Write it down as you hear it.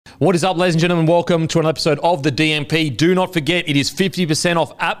What is up, ladies and gentlemen? Welcome to an episode of the DMP. Do not forget, it is 50%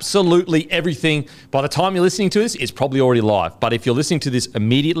 off absolutely everything. By the time you're listening to this, it's probably already live. But if you're listening to this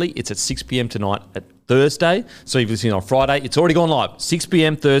immediately, it's at 6 p.m. tonight at Thursday. So if you're listening on Friday, it's already gone live. 6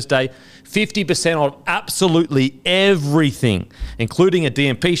 p.m. Thursday, 50% on absolutely everything, including a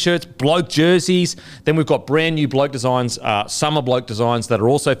DMP shirts, Bloke jerseys. Then we've got brand new Bloke designs, summer Bloke designs that are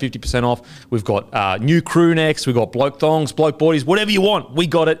also 50% off. We've got new crew necks. We've got Bloke thongs, Bloke boardies, whatever you want. We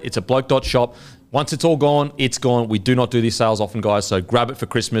got it. It's a bloke.shop. Once it's all gone, it's gone. We do not do these sales often, guys, so grab it for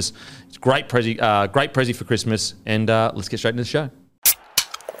Christmas. It's great prezi for Christmas, and let's get straight into the show.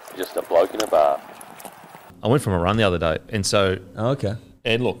 Just a bloke in a bar. I went from a run the other day, and so... Oh, okay.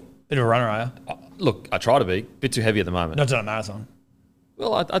 And look... Bit of a runner, are you? Look, I try to be. Bit too heavy at the moment. Not done a marathon.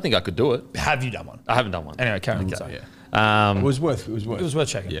 Well, I think I could do it. Have you done one? I haven't done one. Anyway, carry on. Okay. Yeah. It was worth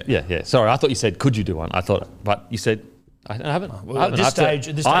checking. Yeah. Sorry, I thought you said, could you do one? I thought... But you said... I haven't. Well, I haven't. at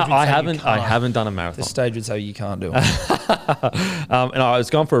this stage, I haven't done a marathon. This stage would say you can't do it. And I was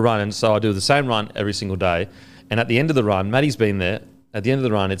going for a run, and so I do the same run every single day. And at the end of the run, Maddie's been there. At the end of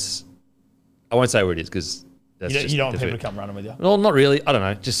the run, it's... I won't say where it is because... You don't want people to come running with you? Well, not really. I don't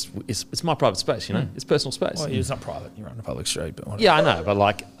know. Just it's my private space, you know? It's personal space. Well, it's not private. You're on a public street. But whatever. Yeah, I know. But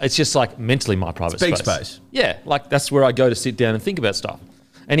like, it's just like mentally my private space. Big space. Yeah. Like that's where I go to sit down and think about stuff.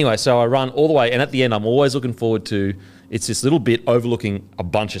 Anyway, so I run all the way. And at the end, I'm always looking forward to, it's this little bit overlooking a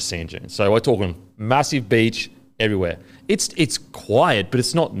bunch of sand dunes. So we're talking massive beach everywhere. It's quiet, but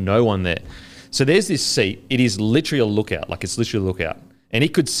it's not no one there. So there's this seat. It is literally a lookout. Like it's literally a lookout. And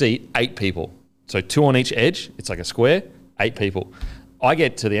it could seat 8 people. So 2 on each edge. It's like a square, 8 people. I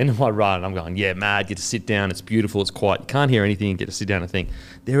get to the end of my run and I'm going, yeah, mad, get to sit down. It's beautiful. It's quiet. You can't hear anything and get to sit down and think.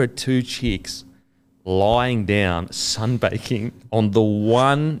 There are 2 chicks lying down, sunbaking on the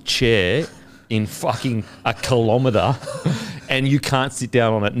one chair in fucking a kilometre and you can't sit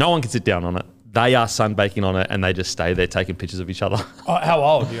down on it. No one can sit down on it. They are sunbaking on it and they just stay there taking pictures of each other. How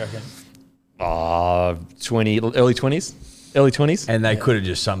old do you reckon? early 20s. Early 20s. And they could have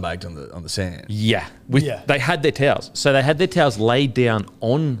just sunbaked on the sand. Yeah. They had their towels. So they had their towels laid down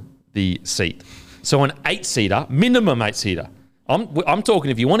on the seat. So an 8-seater, minimum 8-seater. I'm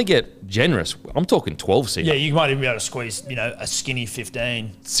talking, if you want to get generous, I'm talking 12-seater. Yeah, you might even be able to squeeze, a skinny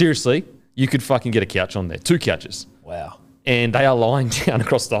 15. Seriously, you could fucking get a couch on there. 2 couches. Wow. And they are lying down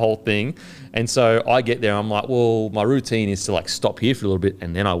across the whole thing. And so I get there, I'm like, well, my routine is to like stop here for a little bit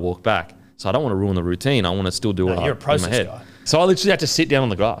and then I walk back. So I don't want to ruin the routine. I want to still do what you're a process in my head. guy. So I literally had to sit down on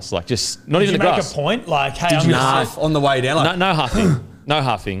the grass, like just not even the grass. Did you make a point? Like, hey, Did you huff on the way down? Like, No huffing. No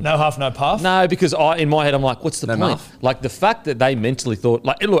huffing. no huff, no puff? No, because in my head, I'm like, what's the point? muff. Like the fact that they mentally thought,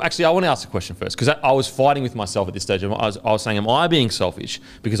 like, look, actually, I want to ask a question first because I was fighting with myself at this stage. I was saying, am I being selfish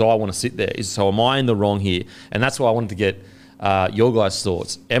because I want to sit there? So am I in the wrong here? And that's why I wanted to get your guys'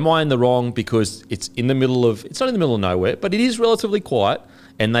 thoughts. Am I in the wrong because it's not in the middle of nowhere, but it is relatively quiet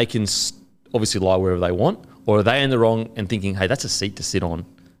and they can obviously lie wherever they want? Or are they in the wrong and thinking, hey, that's a seat to sit on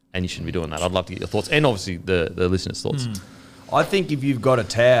and you shouldn't be doing that? I'd love to get your thoughts and obviously the listeners' thoughts. I think if you've got a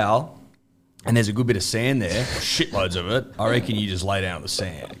towel and there's a good bit of sand there, shitloads of it, I reckon you just lay down on the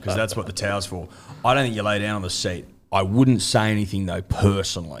sand because that's what the towel's for. I don't think you lay down on the seat. I wouldn't say anything though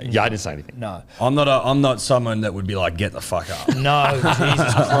personally. Yeah, I didn't say anything. No. I'm not someone that would be like, get the fuck up. No,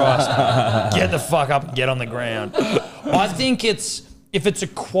 Jesus Christ. Get the fuck up and get on the ground. I think if it's a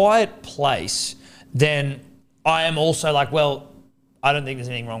quiet place, then I am also like, well, I don't think there's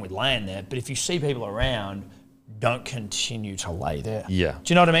anything wrong with laying there, but if you see people around, don't continue to lay there. Yeah.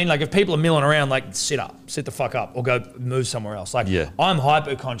 Do you know what I mean? Like if people are milling around, like sit the fuck up or go move somewhere else. Like I'm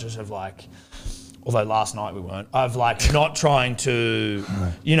hyper conscious of like, although last night we weren't, of like not trying to,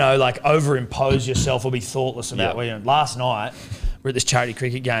 like overimpose yourself or be thoughtless about where you're doing. Last night, we're at this charity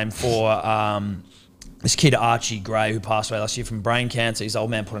cricket game for this kid Archie Gray who passed away last year from brain cancer. His old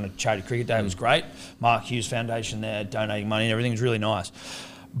man put on a charity cricket day. It was great. Mark Hughes Foundation there donating money and everything was really nice.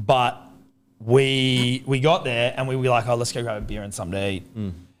 But we got there and we were like, oh, let's go grab a beer and something to eat.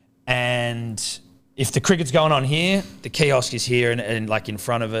 And if the cricket's going on here, the kiosk is here and like in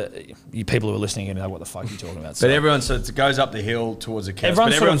front of it, you people who are listening are going to know what the fuck you're talking about. So it goes up the hill towards the kiosk,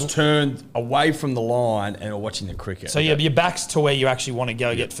 but everyone's turned away from the line and are watching the cricket. So your back's to where you actually want to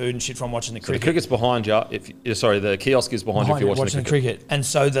go get food and shit from watching the cricket. The cricket's behind you. The kiosk is behind you if you're watching the cricket. And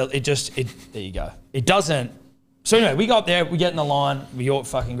so there you go. It doesn't. So anyway, we got there, we get in the line, we all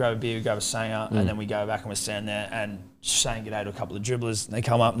fucking grab a beer, we grab a sanger, and then we go back and we stand there and saying g'day to a couple of dribblers, and they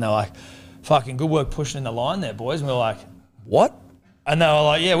come up and they're like, fucking good work pushing in the line there, boys. And we were like, what? And they were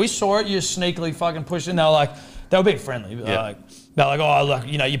like, yeah, we saw it. You sneakily fucking pushed in. They were like, they were being friendly. But like, They're like, oh, look,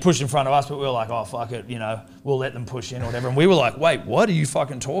 you know, you pushed in front of us, but we were like, oh, fuck it, you know, we'll let them push in or whatever. And we were like, wait, what are you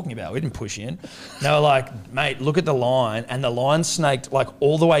fucking talking about? We didn't push in. And they were like, mate, look at the line. And the line snaked like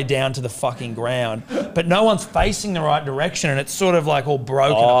all the way down to the fucking ground, but no one's facing the right direction. And it's sort of like all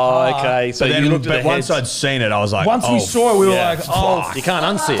broken apart. Okay. So then you looked at the once heads. I'd seen it, I was like, Once we saw it, we were like, oh, You can't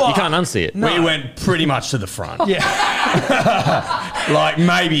unsee it. You can't unsee it. We went pretty much to the front. yeah. Like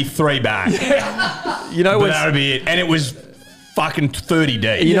maybe 3 back. You know But what's that would be it. And it was fucking 30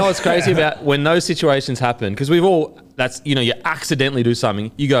 deep. You know what's crazy about when those situations happen? Because we've all, that's, you know, you accidentally do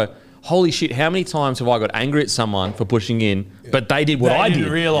something. You go, holy shit, how many times have I got angry at someone for pushing in, but they did what I They did?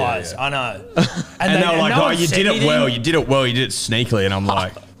 didn't realise. I know. And they were like, no oh, one you said did it anything. well. You did it well. You did it sneakily. And I'm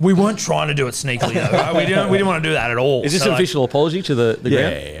like, We weren't trying to do it sneakily though. Right? We didn't want to do that at all. Is this So, an like, official apology to the ground?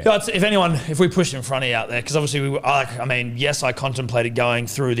 yeah. No, if we pushed in front of you out there, because obviously we were, I mean, yes, I contemplated going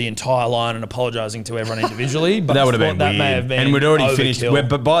through the entire line and apologising to everyone individually, but That would have been that weird. may have been And we'd already overkill. finished.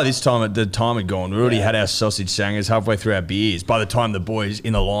 But by this time, the time had gone. We already had our sausage sangers halfway through our beers. By the time the boys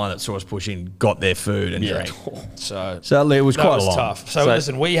in the line that saw us push in got their food and drink. So it was that quite was long. tough. So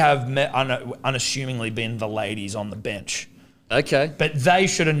listen, we have unassumingly been the ladies on the bench, Okay. but they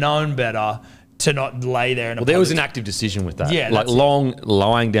should have known better to not lay there. Well, there was an active decision with that. Yeah, like that's it.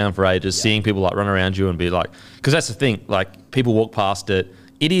 lying down for ages, seeing people like run around you and be like, because that's the thing, like people walk past it.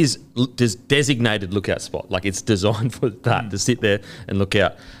 It is designated lookout spot. Like it's designed for that, to sit there and look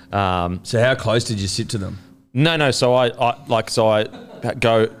out. So how close did you sit to them? No. So I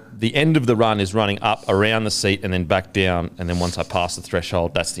go. The end of the run is running up around the seat and then back down. And then once I pass the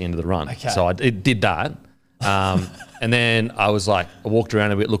threshold, that's the end of the run. Okay. So I did that. And then I was like, I walked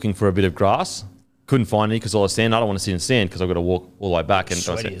around a bit looking for a bit of grass. Couldn't find any because all the sand. I don't want to sit in sand because I've got to walk all the way back. And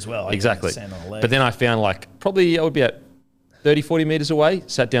Sweaty as well. I Exactly. can't stand on the leg. But then I found like probably I would be at 30, 40 metres away,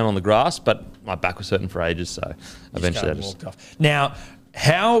 sat down on the grass, but my back was hurting for ages. So eventually I just... walked off. Now,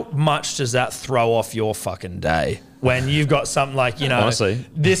 how much does that throw off your fucking day when you've got something like, you know, Honestly.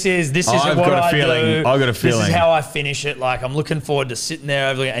 this is I've what got a I feeling- do. I've got a This feeling. is how I finish it. Like I'm looking forward to sitting there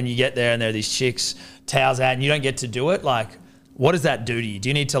over, and you get there and there are these chicks, towels out, and you don't get to do it. Like, what does that do to you? Do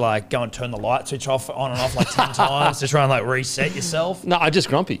you need to like go and turn the light switch off on and off like 10 times to try and like reset yourself? No, I'm just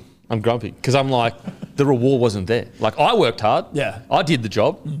grumpy. I'm grumpy because I'm like, the reward wasn't there. Like I worked hard. Yeah. I did the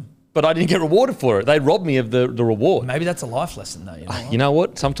job, but I didn't get rewarded for it. They robbed me of the reward. Maybe that's a life lesson though. You know, You know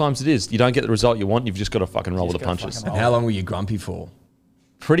what? Sometimes it is. You don't get the result you want. You've just got to fucking roll with the just gotta punches. fucking And how long were you grumpy for?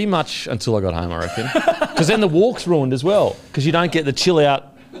 Pretty much until I got home, I reckon. Because then the walk's ruined as well. Because you don't get the chill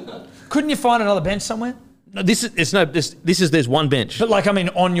out. Couldn't you find another bench somewhere? No, there's one bench. But like, I mean,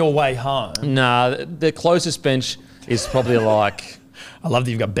 on your way home. Nah, the closest bench is probably like I love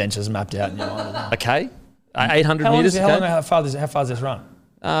that you've got benches mapped out in your mind. a K, 800 How meters. far is this run?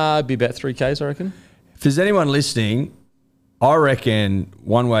 It'd be about 3 Ks, I reckon. If there's anyone listening, I reckon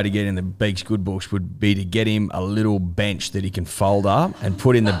one way to get in the Beaks Good Books would be to get him a little bench that he can fold up and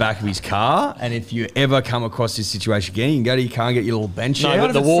put in the back of his car. And if you ever come across this situation again, you can go to your car and get your little bench No, out. but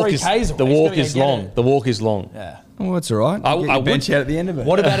if the it's walk 3 is Ks the away? walk He's is gotta get long. it. The walk is long. Yeah. Oh, that's all right. I Get your would- bench out at the end of it.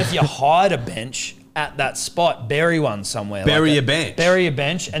 What about if you hide a bench at that spot, bury one somewhere? Bury a bench. Bury a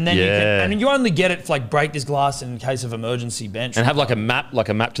bench, and then you Yeah. can, and you only get it for like break this glass in case of emergency bench. And have like a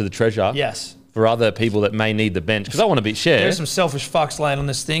map to the treasure. yes. For other people that may need the bench, because I want to be shared. There's some selfish fucks laying on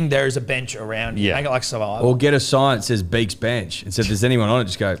this thing. There is a bench around you. Yeah. Make it like survival. Or get a sign that says Beaks Bench. And so if there's anyone on it,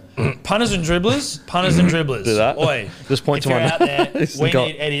 just go, Punters and dribblers. Do that. Oi, Just point if to you're my out there, This we has got-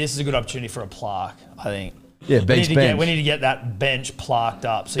 need, Eddie, this is a good opportunity for a plaque, I think. yeah, We Beaks need, Bench. we need to get that bench plaqued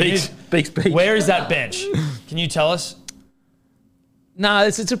up. So Beaks, Beaks. where is that bench? Can you tell us? No,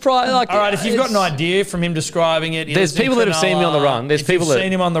 it's a prize. Like, All right, if you've got an idea from him describing it, There's people that have seen me on the run. There's if people you've that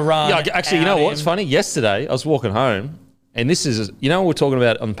seen him on the run. Yeah, actually, you know out what's him. funny? Yesterday, I was walking home, and this is, you know, what we were talking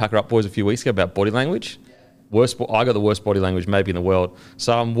about on Packer Up Boys a few weeks ago about body language. I got the worst body language maybe in the world.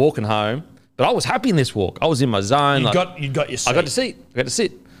 So I'm walking home, but I was happy in this walk. I was in my zone. You'd got your seat. I got to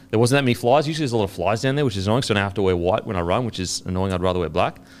sit. There wasn't that many flies. Usually there's a lot of flies down there, which is annoying. So I don't have to wear white when I run, which is annoying. I'd rather wear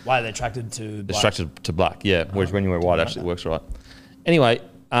black. Why are they attracted to black? Distracted to black, yeah. Whereas when you wear white, it actually works right. Anyway,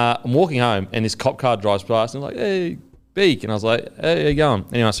 I'm walking home, and this cop car drives past, and I'm like, "Hey, Beak," and I was like, "Hey, how you going?"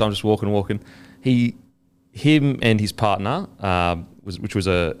 Anyway, so I'm just walking. Him and his partner, which was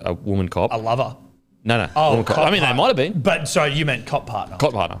a woman cop. A lover. No, Oh, woman cop. cop I mean, they partner. might have been But sorry, you meant cop partner.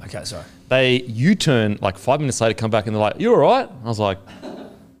 cop partner. Okay, sorry. They U-turn like 5 minutes later, come back, and they're like, "You all right?" I was like,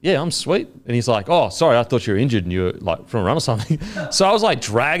 "Yeah, I'm sweet." And he's like, "Oh, sorry, I thought you were injured and you were like from a run or something." So I was like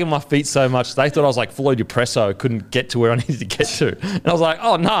dragging my feet so much. They thought I was like full depresso, couldn't get to where I needed to get to. And I was like,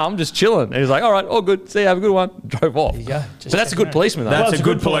 "Oh, no, I'm just chilling." And he's like, "All right, all good. See you, have a good one." Drove off. you go. So that's a good policeman, though. That's Well, a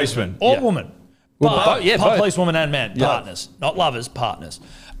good policeman. Or Yeah. woman. both. Policewoman and man, partners, not lovers, partners.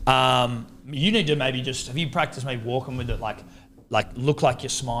 You need to maybe have you practiced maybe walking with it like look like you're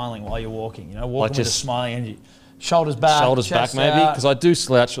smiling while you're walking, you know, walking with a smiling energy. Shoulders back maybe, because I do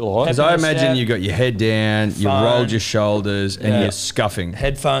slouch a lot. Because I imagine you got your head down, you rolled your shoulders, and you're scuffing.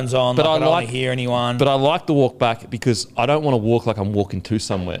 Headphones on, but I don't want to hear anyone. But I like to walk back because I don't want to walk like I'm walking to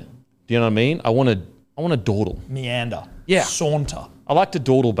somewhere. Do you know what I mean? I want to dawdle. Meander. Yeah. Saunter. I like to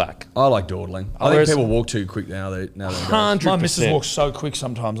dawdle back. I like dawdling. I think people walk too quick now. 100%. My missus walks so quick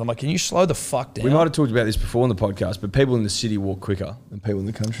sometimes. I'm like, can you slow the fuck down? We might have talked about this before in the podcast, but people in the city walk quicker than people in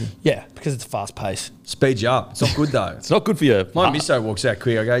the country. Yeah, because it's fast pace. Speeds you up. It's not good though. It's not good for you. My misso walks out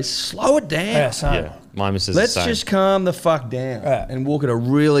quick. I go, slow it down. Yeah, same. Yeah, my missus Let's is the same. just calm the fuck down and walk at a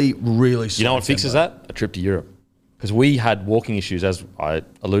really, really slow You know what fixes that? A trip to Europe. Because we had walking issues, as I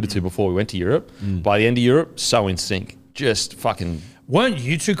alluded to before we went to Europe. By the end of Europe, so in sync. Just fucking... Weren't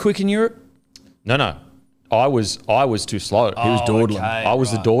you too quick in Europe? No. I was too slow. He was dawdling. Okay, I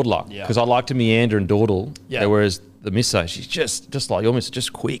was the dawdler. Because I like to meander and dawdle. Yeah. Whereas the misso, she's just like your miss,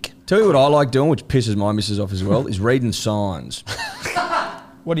 just quick. Tell you what I like doing, which pisses my missus off as well, is reading signs.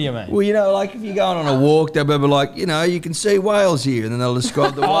 What do you mean? Well, you know, like if you're going on a walk, they'll be like, you know, you can see whales here, and then they'll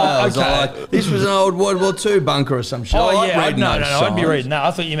describe the whales. okay. Like, this was an old World War II bunker or some shit. I like reading no, those I'd be signs. reading that.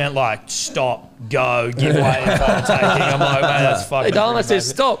 I thought you meant like stop, go, give way if I'm taking. I'm like, man, that's fucking. Hey, darling, that says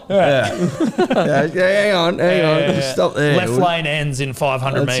stop. Yeah, hang on. Stop there. Left lane ends in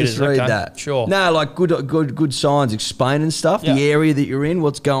 500 Let's meters. just read okay. that. Sure. No, like good signs explaining stuff, Yeah. the area that you're in,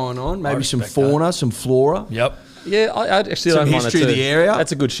 what's going on, maybe some respect fauna, some flora. Yep. Yeah, I actually Some don't mind history that of too. the area.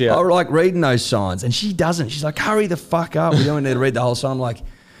 That's a good shout. I like reading those signs, and she doesn't. She's like, "Hurry the fuck up! We don't need to read the whole sign." I'm like,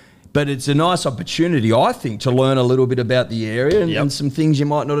 but it's a nice opportunity, I think, to learn a little bit about the area and some things you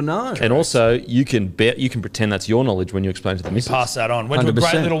might not have known. And also, you can pretend that's your knowledge when you explain to the missus. Pass that on. Went to a great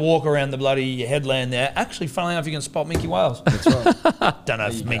 100%. little walk around the bloody headland there. Actually, funnily enough, you can spot minke whales. That's right. Don't know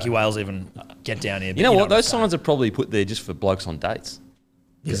if minke whales even get down here. You know what? Those signs are probably put there just for blokes on dates.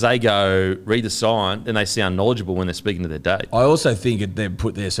 Because they go, read the sign, then they sound knowledgeable when they're speaking to their date. I also think they're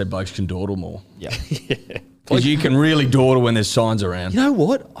put there so blokes can dawdle more. Yeah. Because you can really dawdle when there's signs around. You know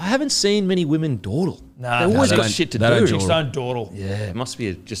what? I haven't seen many women dawdle. Nah, They've always they got don't- shit to they don't do. dawdle. Chicks don't dawdle. Yeah, it must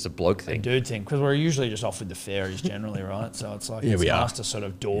be just a bloke thing. Dude thing, because we're usually just off with the fairies generally, right? So it's like it's we are. nice to sort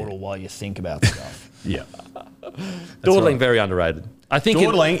of dawdle while you think about stuff. Yeah. Dawdling, very underrated. I think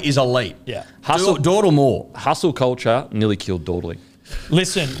Dawdling is elite. Yeah. Dawdle more. hustle culture nearly killed dawdling.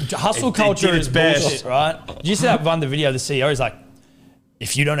 Listen, hustle It culture did is its best. bullshit, right? Did you see that one, the video of the CEO? He's like,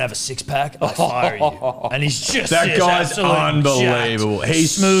 if you don't have a six pack, I fire you. And he's just That this guy's absolute unbelievable. jacked,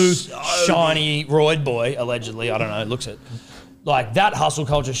 He's smooth, so shiny, roid boy, allegedly. I don't know. Looks at like that hustle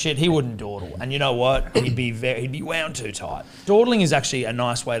culture shit. He wouldn't dawdle, and you know what? He'd be wound too tight. Dawdling is actually a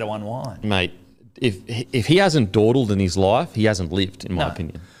nice way to unwind. Mate, if he hasn't dawdled in his life, he hasn't lived, in my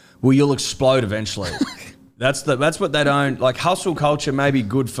opinion. Well, you'll explode eventually. That's what they don't like. Hustle culture may be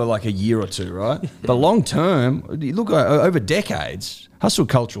good for like a year or two, right? But long term, you look over decades, hustle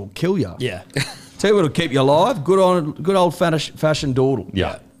culture will kill you. Yeah. Tell you what'll keep you alive. Good old fashioned dawdle.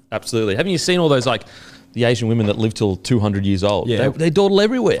 Yeah, absolutely. Haven't you seen all those, like, the Asian women that live till 200 years old? Yeah. They dawdle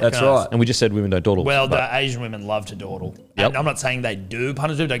everywhere. That's right. And we just said women don't dawdle. Well, but the Asian women love to dawdle. Yep. And I'm not saying they do.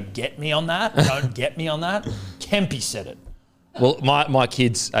 Punters do. Don't get me on that. Don't get me on that. Kempy said it. well, my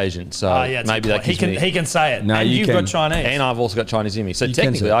kid's Asian, so Yeah, it's a maybe good that point. gives me... He can say it. No, and you you've can. got Chinese. And I've also got Chinese in me. So can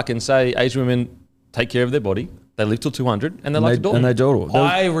technically, say it. I can say Asian women take care of their body. They live till 200, and they like to dawdle. And they dawdle.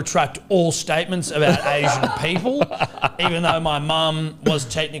 I retract all statements about Asian people, even though my mum was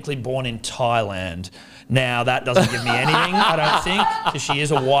technically born in Thailand. Now, that doesn't give me anything, I don't think, because she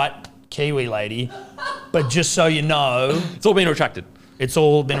is a white Kiwi lady. But just so you know, It's all been retracted. it's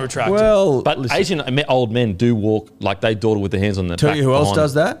all been retracted. Well, But listen, Asian old men do walk, like they dawdle with their hands on their tell back you who else behind.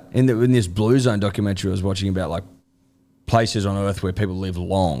 does that? In this Blue Zone documentary I was watching about like places on Earth where people live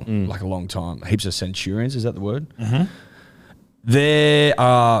long, like a long time. Heaps of centurions, is that the word? Mm-hmm. There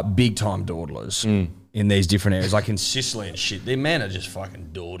are big time dawdlers in these different areas, like in Sicily and shit. Their men are just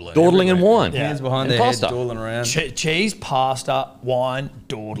fucking dawdling. Dawdling and everywhere. wine. Hands Yeah. behind And their pasta. head, dawdling around. Cheese, pasta, wine,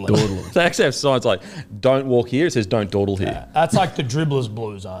 dawdling. Dawdling. They actually have signs like, don't walk here. It says, don't dawdle here. That's like the dribbler's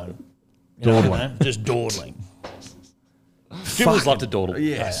blue zone. You know what I mean? Just dawdling. Dribblers love to dawdle.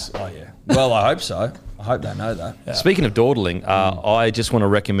 Yes. Oh, yeah. Well, I hope so. I hope they know that. Speaking of dawdling, I just want to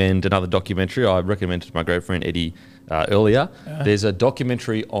recommend another documentary. I recommended to my great friend Eddie earlier. There's a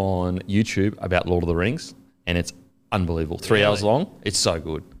documentary on YouTube about Lord of the Rings, and it's unbelievable. 3 hours long. It's so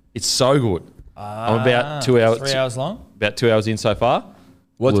good. It's so good. I'm about 2 hours. 3 hours long? About 2 hours in so far.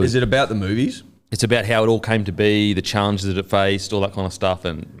 What is it about the movies? It's about how it all came to be, the challenges that it faced, all that kind of stuff.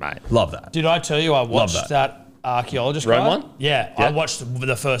 And, mate. Love that. Did I tell you I watched that archaeologist Rome guy? one? Yeah, I watched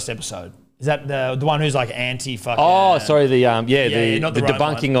the first episode. Is that the one who's like anti-fucking... Oh, sorry, the not the Rome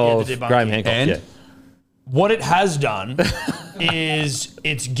debunking one. of Yeah, the debunking. Graham Hancock. And? Yeah. What it has done is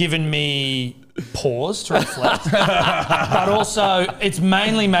it's given me pause to reflect, but also it's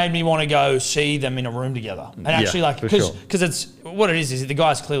mainly made me want to go see them in a room together and actually because it's what it is the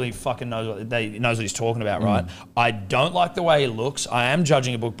guy's clearly fucking knows what he's talking about, right? I don't like the way he looks. I am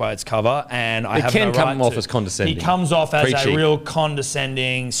judging a book by its cover, and I have no right to. It can come off as condescending. He comes off as Preachy. a real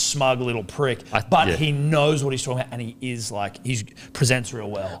condescending, smug little prick, but he knows what he's talking about, and he is like he presents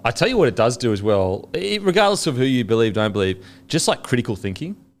real well. I tell you what it does do as well, regardless of who you believe, don't believe, just like critical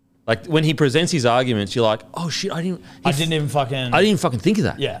thinking. Like when he presents his arguments, you're like, oh shit, I didn't even fucking think of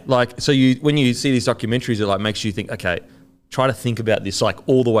that. Yeah. Like so when you see these documentaries, it like makes you think, okay, try to think about this like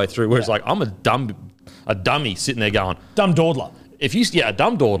all the way through. Whereas like I'm a dummy sitting there going, dumb dawdler. A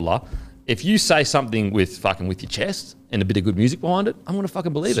dumb dawdler. If you say something with your chest and a bit of good music behind it, I'm gonna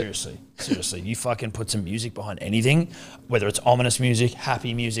fucking believe it. Seriously, you fucking put some music behind anything, whether it's ominous music,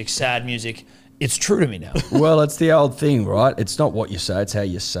 happy music, sad music. It's true to me now. Well, it's the old thing, right? It's not what you say, it's how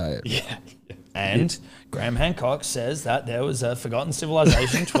you say it. Yeah. And Graham Hancock says that there was a forgotten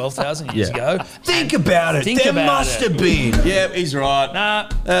civilization 12,000 years ago. Think about it. There must have been. Yeah, he's right.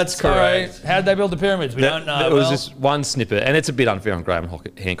 Nah, that's correct. How did they build the pyramids? We don't know. There was this one snippet, and it's a bit unfair on Graham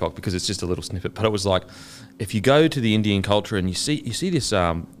Hancock because it's just a little snippet, but it was like, if you go to the Indian culture and you see this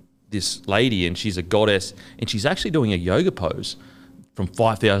this lady and she's a goddess and she's actually doing a yoga pose from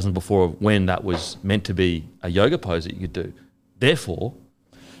 5,000 before when that was meant to be a yoga pose that you could do. Therefore,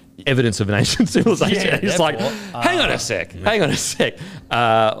 evidence of an ancient civilization. Yeah, it's like, hang on a sec.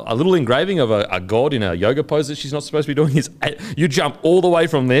 A little engraving of a god in a yoga pose that she's not supposed to be doing is, you jump all the way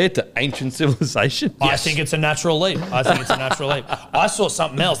from there to ancient civilization. I think it's a natural leap. I saw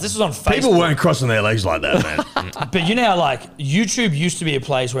something else. This was on Facebook. People weren't crossing their legs like that, man. But you know how like YouTube used to be a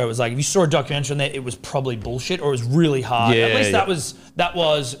place where it was like, if you saw a documentary on there, it was probably bullshit or it was really hard. Yeah, at least that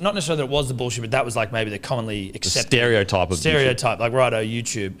was not necessarily that it was the bullshit, but that was like maybe the commonly accepted stereotype, like righto,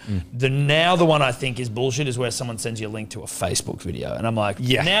 YouTube. The one I think is bullshit is where someone sends you a link to a Facebook video. And I'm like,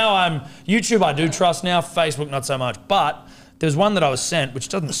 now YouTube I do trust now, Facebook not so much. But there's one that I was sent, which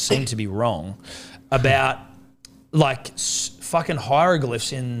doesn't seem to be wrong, about like fucking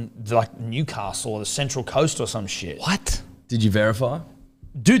hieroglyphs in like Newcastle or the Central Coast or some shit. What? Did you verify?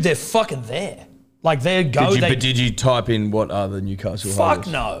 Dude, they're fucking there. Like they go. Did you type in what are the Newcastle Fuck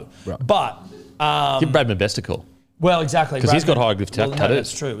hieroglyphs? no. Right. But Give Brad Best a call. well, exactly. Because he's got hieroglyph No, tattoos.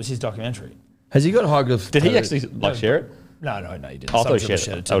 that's true. It was his documentary. Has he got hieroglyphs? Did he actually share it? No, he didn't. I thought he Some people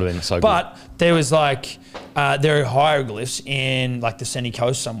shared it. too. That would have been so good. But there was like, there are hieroglyphs in like the Sunny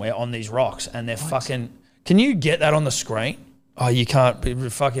Coast somewhere on these rocks, and they're fucking. Can you get that on the screen? Oh, you can't.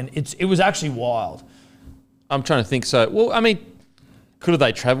 It was actually wild. I'm trying to think. So, well, I mean, could have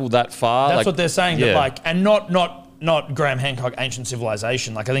they travelled that far? That's like, what they're saying. Yeah. That like, and not Graham Hancock, ancient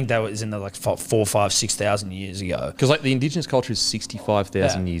civilization. Like I think that was in the like 4,000, 5,000, 6,000 years ago. Because like the indigenous culture is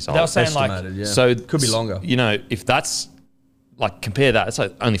 65,000 years old. They were saying Estimated, like, so could be longer. You know, if that's like compare that, it's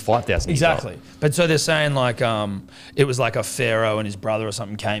like only 5,000 years exactly. old. But so they're saying like it was like a pharaoh and his brother or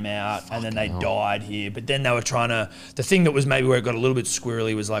something came out and then they died here. But then they were trying to. The thing that was maybe where it got a little bit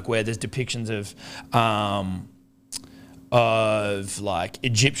squirrely was like where there's depictions of like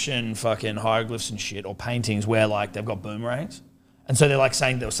Egyptian fucking hieroglyphs and shit or paintings where like they've got boomerangs. And so they're like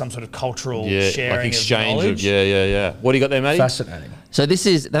saying there was some sort of cultural sharing like exchange of knowledge. Yeah. What do you got there, matey? Fascinating. So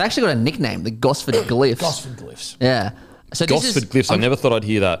they've actually got a nickname, the Gosford Glyphs. Gosford Glyphs. Yeah. So Gosford Glyphs. I never thought I'd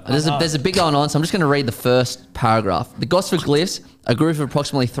hear that. There's a bit going on, so I'm just going to read the first paragraph. The Gosford Glyphs, a group of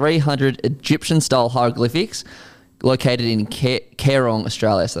approximately 300 Egyptian-style hieroglyphics located in Kerong,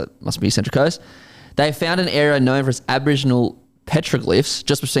 Australia, so that must be Central Coast. They have found an area known for its Aboriginal petroglyphs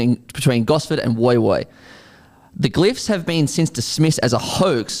just between Gosford and Woy Woy. The glyphs have been since dismissed as a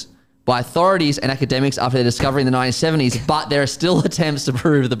hoax by authorities and academics after their discovery in the 1970s, but there are still attempts to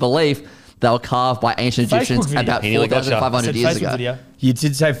prove the belief they were carved by ancient Egyptians video. about 4,500 years ago. Video. You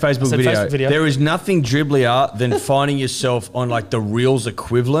did say Facebook video. Facebook video. There is nothing dribblier than finding yourself on like the Reels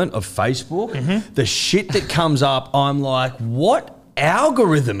equivalent of Facebook. Mm-hmm. The shit that comes up, I'm like, what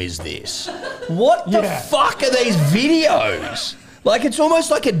algorithm is this? What the fuck are these videos? Like it's almost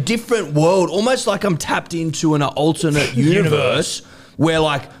like a different world, almost like I'm tapped into an alternate universe where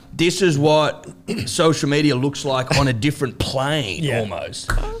like this is what social media looks like on a different plane, almost.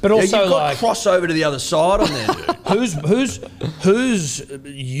 But also, you've got crossover to the other side on there, dude. Who's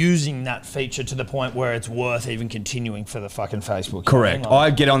using that feature to the point where it's worth even continuing for the fucking Facebook? Correct. I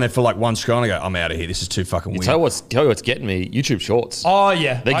get on there for like one scroll and I go, I'm out of here. This is too fucking weird. Tell you what's getting me. YouTube Shorts. Oh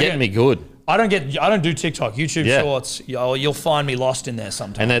yeah, they're getting me good. I don't do TikTok. YouTube Shorts. You'll find me lost in there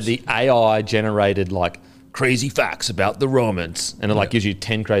sometimes. And they're the AI generated like crazy facts about the Romans, and it like gives you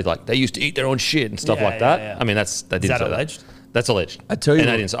 10 crazy like they used to eat their own shit and stuff like that. Yeah. I mean, is that alleged? That's alleged. I tell you,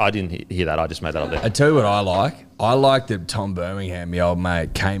 I didn't hear that. I just made that up there. I tell you what I like. I like that Tom Birmingham, my old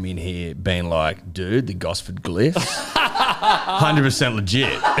mate, came in here being like, dude, the Gosford Glyphs, 100%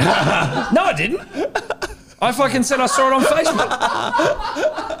 legit. No, I didn't. I fucking said I saw it on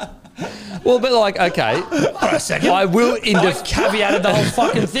Facebook. Well, but like, okay. For a second. I will I caveated the whole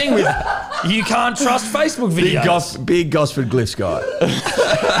fucking thing with you can't trust Facebook videos. Big Gosford Glyphs guy.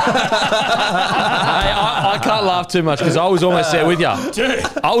 I can't laugh too much because I was almost there with you. Dude.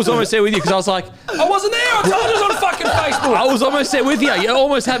 I was almost there with you because I was like, I wasn't there. I told you it was on fucking Facebook. I was almost there with you. You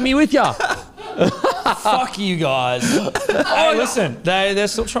almost had me with you. Fuck you guys. Hey, listen, they're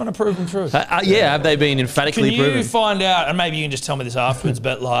still trying to prove them true. Have they been emphatically proven? Can you find out, and maybe you can just tell me this afterwards,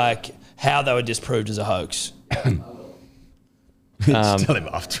 but like how they were disproved as a hoax? Just tell him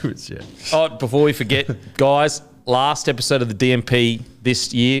afterwards, yeah. Oh, before we forget, guys, last episode of the DMP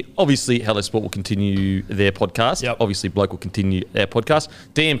this year. Obviously, Hello Sport will continue their podcast. Yep. Obviously, Bloke will continue their podcast.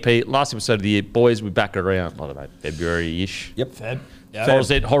 DMP, last episode of the year. Boys, we're back around, I don't know, February-ish. Yep. Feb. Yep. So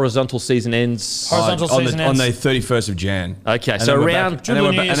is it horizontal season ends? Horizontal season ends on the 31st of Jan. Okay, And so then we're around... back- and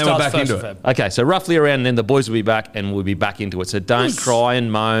then we're back into it. Okay, so roughly around then the boys will be back and we'll be back into it. So don't cry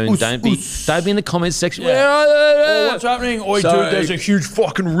and moan. Don't be in the comments section. Yeah. Where are Oh, what's happening? Oi, So- dude, there's a huge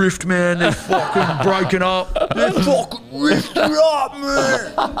fucking rift, man. They're fucking breaking up. They're fucking rifted up,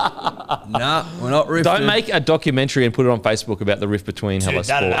 man. Nah, we're not rifted. Don't make a documentary and put it on Facebook about the rift between Hello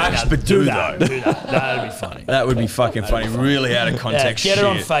Sport. But do that. though. Do that. That'd be funny. That would be fucking funny. Really out of Yeah, context get it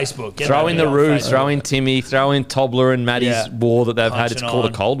on shit. Facebook. Get Throw that in the video on Roos, Facebook. throw in Timmy, throw in Tobler and Maddie's war that they've had. It's Punching called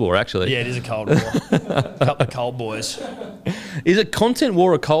on. a Cold War, actually. Yeah, it is a cold war. A couple of cold boys. Is it content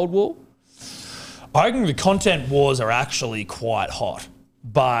war or Cold War? I reckon the content wars are actually quite hot,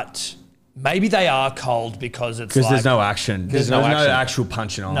 but maybe they are cold because it's Because like, there's no action. There's no action. actual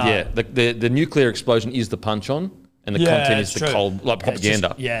punching on. No. Yeah, the nuclear explosion is the punch on, and the content is the cold, like Yeah, it's propaganda.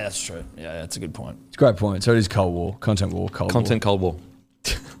 just- yeah, that's true. Yeah, that's a good point. It's a great point. So it is Cold War. Content war. Cold Content Cold War. War.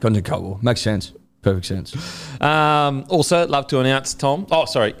 Content Cold War. Makes sense. Perfect sense. Also, love to announce, Tom. Oh,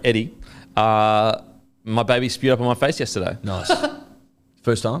 sorry, Eddie. My baby spewed up on my face yesterday. Nice.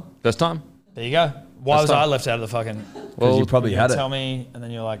 First time? First time. There you go. Why That's was fine. I left out of the fucking? Because you probably had it. Tell me, and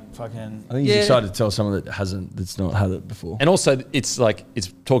then you're like, fucking. I think he's excited to tell someone that's not had it before. And also, it's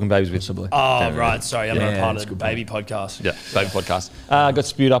talking babies with Possibly. Oh, right. Sorry, I'm not Yeah, a part that's of the a good baby podcast. Yeah, baby podcast. Got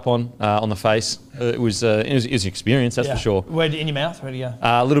spewed up on the face. It was an experience, that's for sure. In your mouth? Where'd you go?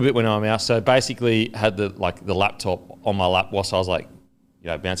 A little bit went on my mouth. So basically, had the laptop on my lap whilst I was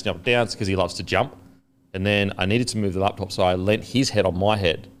bouncing up and down because he loves to jump. And then I needed to move the laptop, so I leant his head on my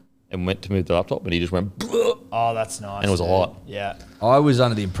head and went to move the laptop, and he just went. Oh, that's nice. And it was a lot. Yeah. I was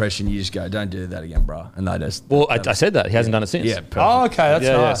under the impression you just go, don't do that again, bro. And they just. Well, I said that he hasn't done it since. Yeah, perfect. Oh, okay. That's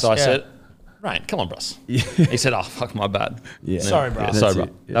yeah. nice. So I Yeah. said, Rain, come on, bros. He said, oh fuck, my bad. Yeah. Sorry, bro. Yeah, Sorry, that's bro.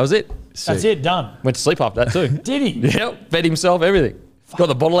 it. Yeah. That was it. That's it. Done. Went to sleep after that too. Did he? Yep. Fed himself, everything. Got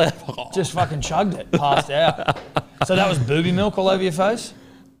the bottle out. Just fucking chugged it. Passed out. So that was booby milk all over your face?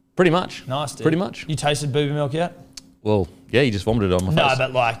 Pretty much. Nice, dude. Pretty much. You tasted booby milk yet? Well, yeah, he just vomited on my No, face.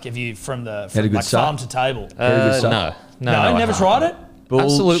 but like, if you from Had a good like suck? farm to table. Very good no. No, I never haven't. tried it.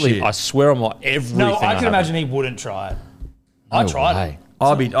 Absolutely. Bullshit. I swear on my everything. No, I can haven't. imagine he wouldn't try it. I tried way. it.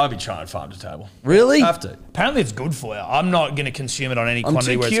 I'll be trying farm to table. Really? Have to. Apparently, it's good for you. I'm not going to consume it on any I'm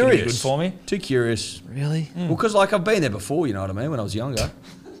quantity too where it's going to be good curious. for me. Too curious. Really? Well, because I've been there before, you know what I mean, when I was younger.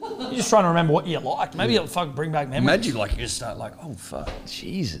 You're just trying to remember what you liked. Maybe it'll fucking bring back memories. Imagine you just start oh fuck.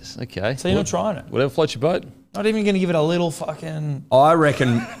 Jesus. Okay. So you're not trying it. Whatever floats your boat. Not even going to give it a little fucking. I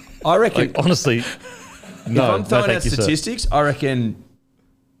reckon. Like, honestly, if no. I'm throwing thank out you, sir. statistics, I reckon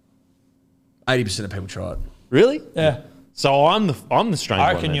 80% of people try it. Really? Yeah. So I'm the strange I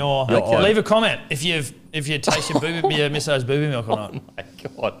one. reckon then. you're. Okay. Leave a comment if you taste your booby, your Miss O's booby milk or not. My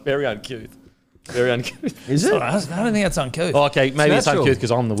God, very uncouth. Very uncouth. Is I it? don't think that's uncouth. Oh, okay, maybe it's natural. uncouth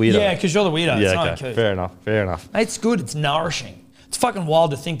because I'm the weirdo. Yeah, because you're the weirdo. It's Yeah. not Okay. uncouth. Fair enough. Fair enough. It's good. It's nourishing. It's fucking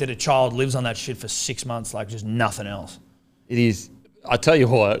wild to think that a child lives on that shit for 6 months like just nothing else. It is. I tell you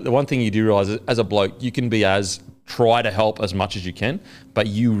what, the one thing you do realize is, as a bloke, you can be as try to help as much as you can, but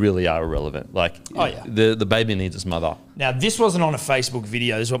you really are irrelevant. Like, the baby needs its mother. Now, this wasn't on a Facebook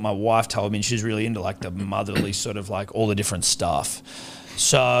video. This is what my wife told me, and she's really into like the motherly sort of like all the different stuff.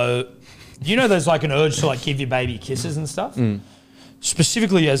 So, you know, there's like an urge to like give your baby kisses and stuff.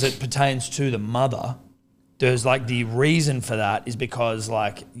 Specifically as it pertains to the mother, there's like the reason for that is because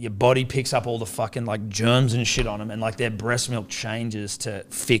like your body picks up all the fucking like germs and shit on them, and like their breast milk changes to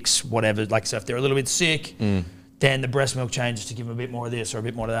fix whatever. Like, so if they're a little bit sick, then the breast milk changes to give them a bit more of this or a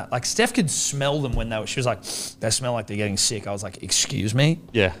bit more of that. Like Steph could smell them when she was like, they smell like they're getting sick. I was like, excuse me?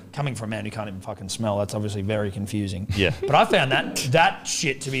 Yeah. Coming from a man who can't even fucking smell, that's obviously very confusing. Yeah. But I found that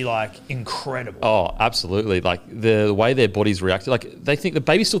shit to be like incredible. Oh, absolutely. Like the way their bodies react, like they think the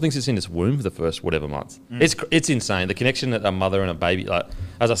baby still thinks it's in its womb for the first whatever month. It's insane. The connection that a mother and a baby, like,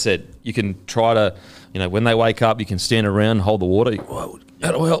 as I said, you can try to, you know, when they wake up, you can stand around and hold the water. Whoa,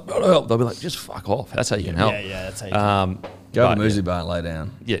 how do I help? How do I help? They'll be like, just fuck off. That's how you can help. Yeah, that's how you can. Go to the muesli bar and lay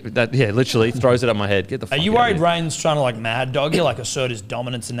down. Yeah, literally throws it at my head. Get the fuck Are you out worried of here. Rain's trying to like mad dog you, like assert his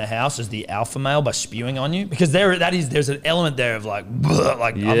dominance in the house as the alpha male by spewing on you? Because there's an element there of like, I'm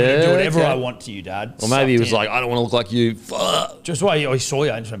going to do whatever I want to you, Dad. Or maybe he was Sucked in. like, I don't want to look like you. Fuck. Just why he saw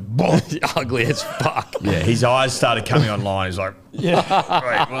you and just went, boom. Ugly as fuck. Yeah, his eyes started coming online. He's like,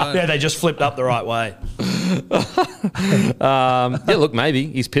 Yeah, they just flipped up the right way. Yeah, look, maybe.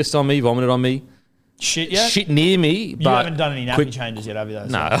 He's pissed on me, vomited on me. Shit, yeah? Shit near me. You but haven't done any nappy changes yet, have you? Though,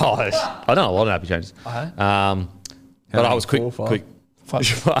 No, I've done a lot of nappy changes. But I was quick. 4 or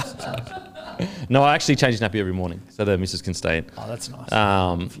 5? No, I actually change his nappy every morning so the missus can stay in. Oh, that's nice.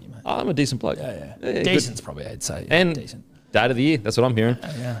 I'm a decent bloke. Yeah. good. Decent's probably, I'd say. And decent. dad of the year. That's what I'm hearing.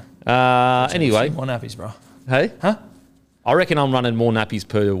 Anyway. More nappies, bro. Hey? Huh? I reckon I'm running more nappies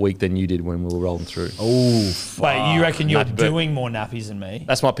per week than you did when we were rolling through. Wait, you reckon you're Nappy- doing more nappies than me?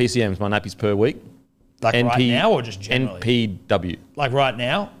 That's my PCMs, my nappies per week. Like right now or just generally? NPW. Like right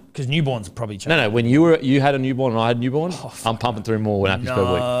now? Because newborns probably change. No, when you had a newborn and I had a newborn, I'm pumping through more nappies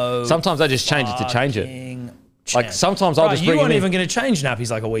per week. Sometimes I just change it to change it. Like sometimes I'll just bring You weren't him in. even going to change nappies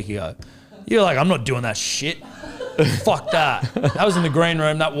like a week ago. You're like, I'm not doing that shit. Fuck that. That was in the green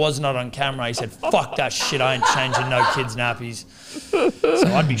room. That was not on camera. He said, fuck that shit. I ain't changing no kids' nappies. So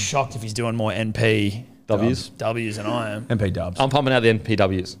I'd be shocked if he's doing more NPWs than I am. MP dubs. I'm pumping out the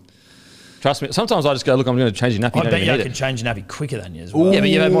NPWs. Trust me. Sometimes I just go, look, I'm going to change your nappy. I bet you I could change a nappy quicker than you as well. Yeah, but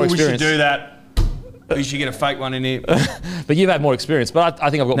you've had more We should experience. do that. We should get a fake one in here. But you've had more experience. But I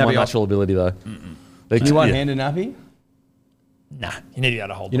think I've got more Nappy off. natural ability though. You one-handed nappy? Nah, you need to be able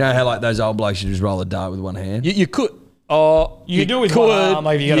to hold You know how like those old blokes, you just roll a dart with one hand? You could. You do it with one arm,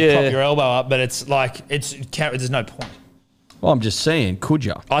 like you got to prop your elbow up, but it's like, there's no point. Well, I'm just saying, could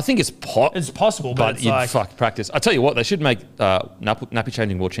you? I think it's possible, but it's you'd like... fuck practice. I tell you what, they should make nappy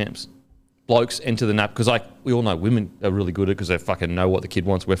changing world champs. Blokes enter the nap because like we all know women are really good at it because they fucking know what the kid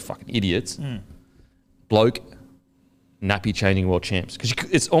wants. We're fucking idiots. Bloke nappy changing world champs because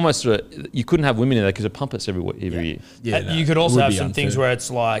it's almost you couldn't have women in there because it pump us every year. Yeah, you could also would have be some things unfair. where it's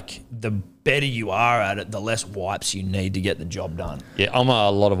like the better you are at it, the less wipes you need to get the job done. Yeah, I'm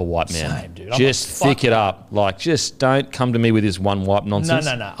a lot of a wipe man. Same, dude. I'm Just like, fuck thick it that. up. Like, just don't come to me with this one wipe nonsense.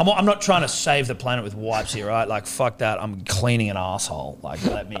 No. I'm not trying to save the planet with wipes here, right? Like, fuck that. I'm cleaning an asshole. Like,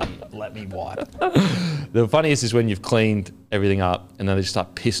 let me wipe. The funniest is when you've cleaned everything up and then they just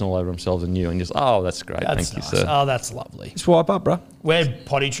start pissing all over themselves and you and just, oh, that's great. That's Thank nice. you, sir. Oh, that's lovely. Just wipe up, bro. We're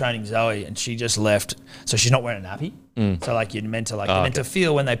potty training Zoe, and she just left. So she's not wearing a nappy. So like you're meant to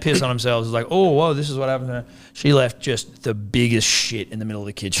feel when they piss on themselves. It's like, oh, whoa, this is what happened to her. She left just the biggest shit in the middle of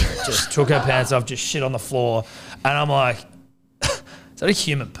the kitchen. Just took her pants off, just shit on the floor, and I'm like, is that a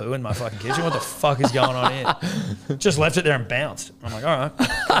human poo in my fucking kitchen? What the fuck is going on here? Just left it there and bounced. I'm like, all right,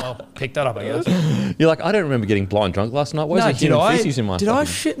 well, pick that up, I guess. You're like, I don't remember getting blind drunk last night. Why is there human feces in my Did I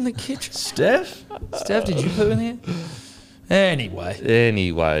fucking... shit in the kitchen? Steph? Steph, did you poo in here?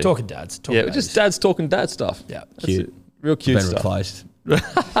 Anyway. Talking dads. Just dads talking dad stuff. Yeah. That's it. Real cute Been stuff. replaced.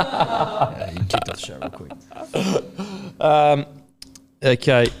 Yeah, you kicked off the show real quick.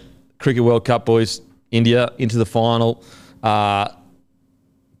 Okay, Cricket World Cup, boys. India into the final.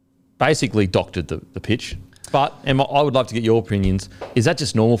 Basically doctored the pitch. But, Emma, I would love to get your opinions. Is that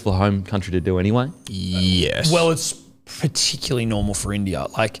just normal for the home country to do anyway? Yes. Well, it's particularly normal for India.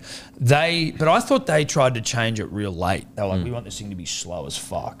 But I thought they tried to change it real late. They were like, we want this thing to be slow as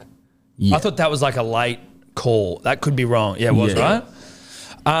fuck. Yeah. I thought that was like a late call. That could be wrong. Yeah, it was, right?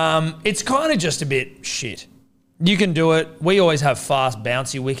 It's kind of just a bit shit. You can do it. We always have fast,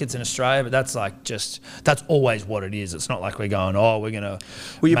 bouncy wickets in Australia, but that's like that's always what it is. It's not like we're going, we're going to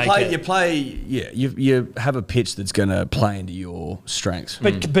Well, you have a pitch that's going to play into your strengths.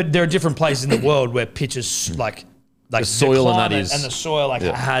 But there are different places in the world where pitches like the soil and that climate is, and the soil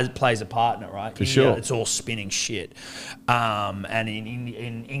plays a part in it, right? For sure. It's all spinning shit. And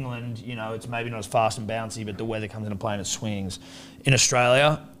in England, you know, it's maybe not as fast and bouncy, but the weather comes into play and it swings. In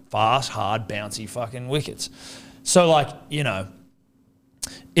Australia, fast, hard, bouncy fucking wickets. So like, you know,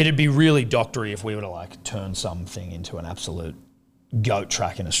 it'd be really doctory if we were to like turn something into an absolute goat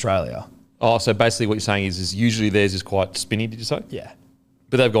track in Australia. Oh, so basically what you're saying is usually theirs is quite spinny, did you say? Yeah.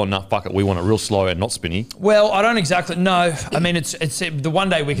 But they've gone, nah, fuck it, we want it real slow and not spinny. Well, I don't exactly know. I mean, it's the one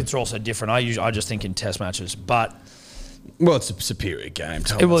day wickets are also different. I just think in test matches, but Well, it's a superior game,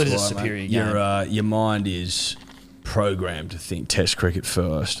 Tom. Well, it is a That's why, superior mate. game. Your mind is programmed to think Test cricket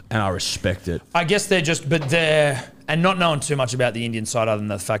first, and I respect it. I guess and not knowing too much about the Indian side other than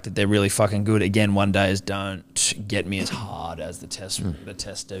the fact that they're really fucking good. Again, one days don't get me as hard as the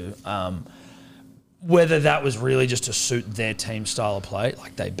test do. Whether that was really just to suit their team style of play,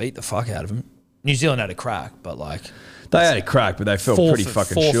 like they beat the fuck out of them. New Zealand had a crack, but like They had a crack, but they fell pretty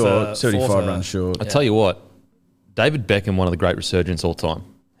fucking short. 75 runs short. I tell you what, David Beckham, one of the great resurgents all time.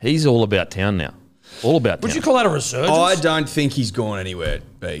 He's all about town now. All about town. Would you call that a resurgence? I don't think he's gone anywhere,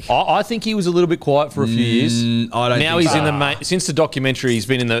 B. I think he was a little bit quiet for a few years. I don't now think he's so. in the since the documentary. He's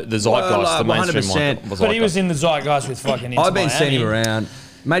been in the zeitgeist, the mainstream 100%. one. But he was in the zeitgeist with fucking. I've been seeing him around.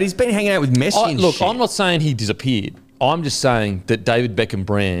 Mate, he's been hanging out with Messi and Look, shit. I'm not saying he disappeared. I'm just saying that David Beckham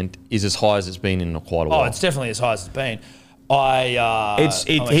brand is as high as it's been in quite a while. Oh, it's definitely as high as it's been. I'm a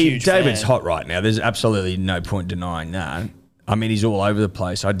huge David's fan. hot right now. There's absolutely no point denying that. I mean, he's all over the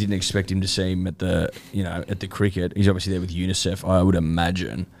place. I didn't expect him to see him at the cricket. He's obviously there with UNICEF, I would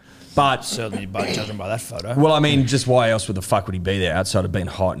imagine. But Certainly, judging by that photo. well, I mean, just why else would the fuck would he be there outside of being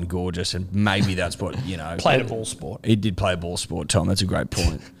hot and gorgeous? And maybe that's what, you know. Played a ball sport. He did play a ball sport, Tom. That's a great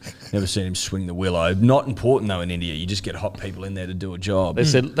point. Never seen him swing the willow. Not important, though, in India. You just get hot people in there to do a job. They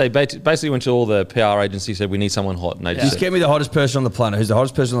said they basically went to all the PR agencies, said we need someone hot, and they just Just said, get me the hottest person on the planet. Who's the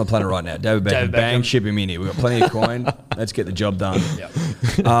hottest person on the planet right now? David Beckham. David Bang, Beckham. ship him in here. We've got plenty of coin. Let's get the job done. Yep.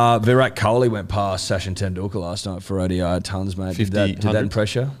 Virat Kohli went past Sachin Tendulkar last night for ODI tons, mate. 50, did that 100.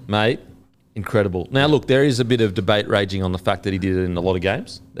 impress you? mate, incredible. Now, look, there is a bit of debate raging on the fact that he did it in a lot of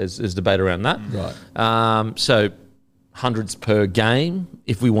games. There's debate around that. Right. So hundreds per game,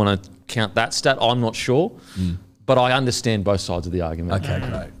 if we want to count that stat, I'm not sure. But I understand both sides of the argument. Okay,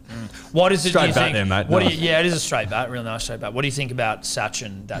 great. What is it? Straight do you bat think? there, mate. What Nice. yeah, it is a straight bat, real nice straight bat. What do you think about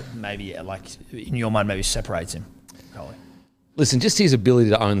Sachin that maybe, like, in your mind, maybe separates him? Kohli? Listen, just his ability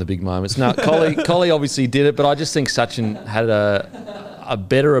to own the big moments. Now, Kohli obviously did it, but I just think Sachin had a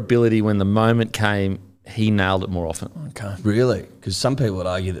better ability when the moment came. He nailed it more often. Okay. Really? Because some people would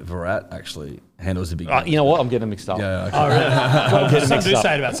argue that Virat actually handles the big You know what? I'm getting mixed up. Yeah, okay. Oh, really? Well, getting some mixed do up.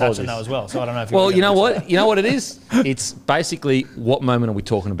 say it about Sachin, Apologies. though, as well. So I don't know if Well, you know what? You know what it is? It's basically what moment are we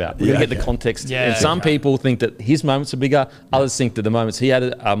talking about? We're going to get the okay. context. Yeah, and some okay. people think that his moments are bigger. Others think that the moments he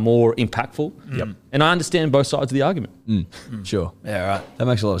had are more impactful. Yep. And I understand both sides of the argument. Sure. Yeah, right. That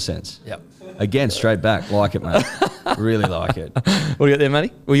makes a lot of sense. Yep. Again, straight back. Like it, mate. Really like it. What do you got there,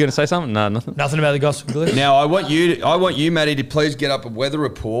 Matty? Were you going to say something? No, nothing. Nothing about the Gosford Glyphs? Now, I want you, Matty, to please get up a weather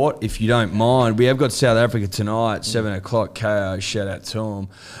report, if you don't mind. We have got South Africa tonight, 7 o'clock, KO, shout out to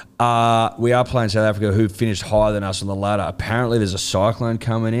them. We are playing South Africa, who finished higher than us on the ladder. Apparently, there's a cyclone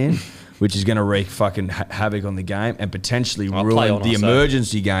coming in, which is going to wreak fucking havoc on the game and potentially I'll ruin play on the us,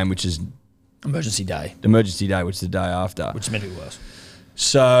 emergency game, which is Emergency day, emergency day, which is the day after. which is meant to be worse.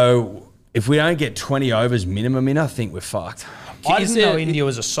 So, if we don't get 20 overs minimum in, I think we're fucked. I Is didn't know there- India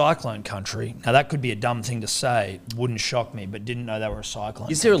was a cyclone country. Now, that could be a dumb thing to say. Wouldn't shock me, but didn't know they were a cyclone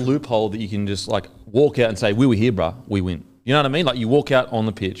Is there a loophole that you can just like walk out and say, we were here, bruh, we win? You know what I mean? Like you walk out on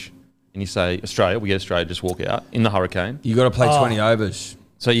the pitch and you say, Australia, we get Australia, just walk out in the hurricane. You got to play 20 overs.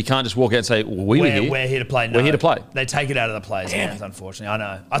 So you can't just walk out and say, well, we were here. We're here to play. No, We're here to play. They take it out of the players' hands, unfortunately. I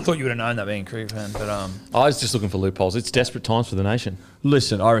know. I thought you would have known that being a cricket fan, but I was just looking for loopholes. It's desperate times for the nation.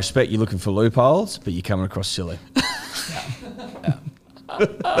 Listen, I respect you looking for loopholes, but you're coming across silly.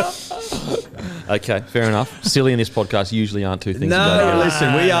 Okay, fair enough. Silly in this podcast usually aren't two things. No, that go together.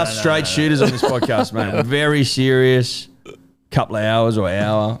 listen, we are straight shooters on this podcast, mate. We're very serious. Couple of hours or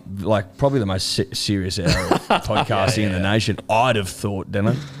hour, like probably the most serious hour of podcasting in the nation. I'd have thought,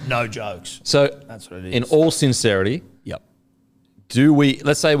 Dylan. no jokes. So, That's what it is. in all sincerity, Yep,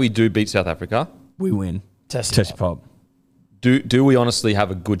 let's say we do beat South Africa, we win. Test Test pop. do we honestly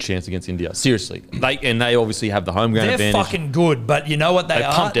have a good chance against India? Seriously. They obviously have the home ground They're advantage. fucking good, but you know what they They've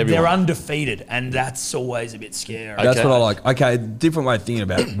are? pumped everyone. They're undefeated, and that's always a bit scary. That's Okay. what I like. Okay, different way of thinking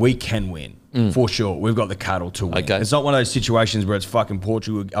about it. We can win. For sure. We've got the cattle to win. Okay. It's not one of those situations where it's fucking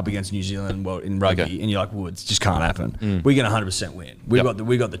Portugal up against New Zealand in rugby Okay. and you're like, well, it just can't happen. We're going to 100% win. We've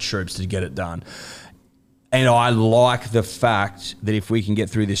got the troops to get it done. And I like the fact that if we can get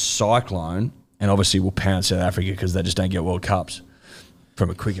through this cyclone, and obviously we'll pound South Africa because they just don't get World Cups from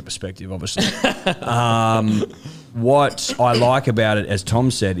a cricket perspective, obviously. What I like about it, as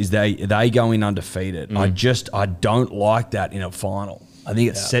Tom said, is they go in undefeated. I don't like that in a final. I think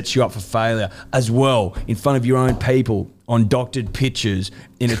it sets you up for failure as well in front of your own people on doctored pitches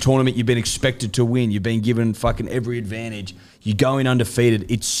in a tournament you've been expected to win. You've been given fucking every advantage. You go in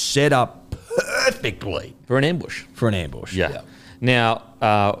undefeated. It's set up perfectly For an ambush. Yeah. Now,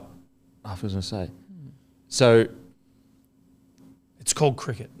 I was going to say. So, It's called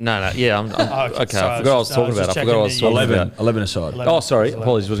cricket. yeah. I'm okay. sorry, I forgot what I was talking about. I forgot what I was talking about. 11 aside. Oh, sorry.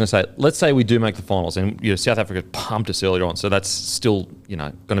 Apologies. I was going to say, let's say we do make the finals, and South Africa pumped us earlier on, so that's still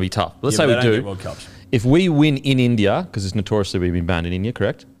going to be tough. Let's say but we they don't do. get World Cups. If we win in India, because it's notoriously we've been banned in India,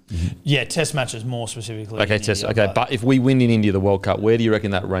 correct? Yeah, test matches more specifically. Okay, in India, but if we win in India the World Cup, where do you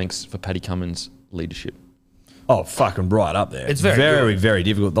reckon that ranks for Paddy Cummins' leadership? Oh, fucking right up there. It's very very, good. very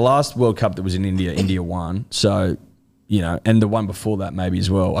difficult. The last World Cup that was in India, India won. So, and the one before that maybe as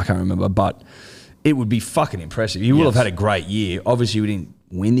well. I can't remember, but it would be fucking impressive. He will have had a great year. Obviously, we didn't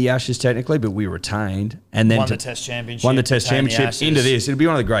win the Ashes technically, but we retained and then Won the Test Championship. Won the Test retained the Championship Ashes. into this. It'll be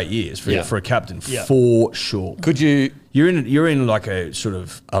one of the great years for a captain for sure. Could you? You're in like a sort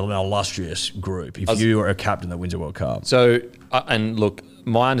of an illustrious group if you are a captain that wins a World Cup. So, and look,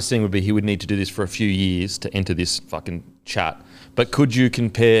 my understanding would be he would need to do this for a few years to enter this fucking chat. But could you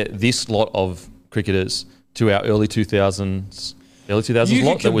compare this lot of cricketers to our early 2000s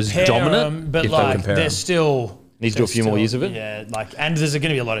lot that was dominant? But if like they they're still needs to do a few more years of it. Yeah, and there's going to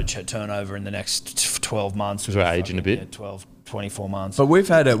be a lot of turnover in the next 12 months. Because we're aging a bit. Yeah, 12, 24 months. But we've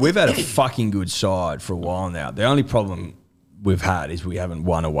had a fucking good side for a while now. The only problem we've had is we haven't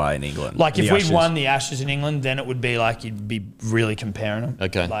won away in England. Like if Ashes. we'd won the Ashes in England, then it would be like you'd be really comparing them.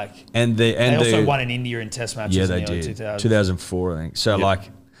 Okay. Like they also won in India in Test matches. Yeah, in they the early did. 2000s. 2004, I think. So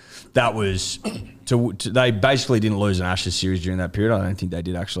that was they basically didn't lose an Ashes series during that period. I don't think they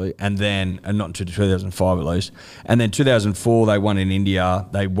did actually. And not until 2005 at least. And then 2004 they won in India.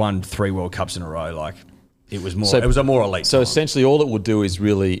 They won 3 World Cups in a row. Like it was more. It was a more elite. So time. essentially, all it would do is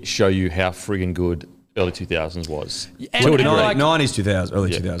really show you how friggin' good early 2000s was. And- To a and degree. like- 90s, 2000,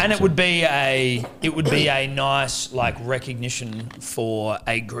 early 2000s. And it would be a nice like recognition for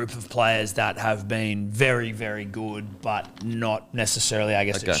a group of players that have been very, very good, but not necessarily, I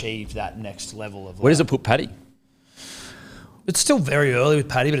guess, Okay. achieved that next level of. Where does it put Paddy? It's still very early with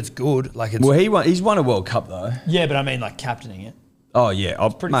Paddy, but it's good. Like it's he's won a World Cup though. yeah, but I mean like captaining it. Oh yeah,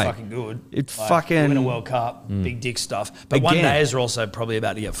 Pretty fucking good. It's Like, fucking win a World Cup, big dick stuff. But one Again. days are also probably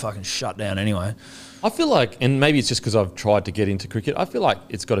about to get fucking shut down anyway. I feel like, and maybe it's just because I've tried to get into cricket, I feel like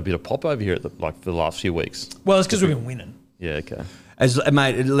it's got a bit of pop over here for the last few weeks. Well, it's because we've been winning. Yeah, okay.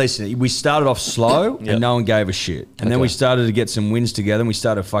 Mate, listen, we started off slow Yep. and no one gave a shit. And then Okay. we started to get some wins together and we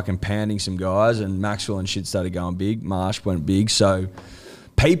started fucking pounding some guys and Maxwell and shit started going big. Marsh went big. So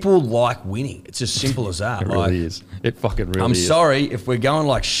people like winning. It's as simple as that. It like, really is. It fucking really I'm is. sorry, if we're going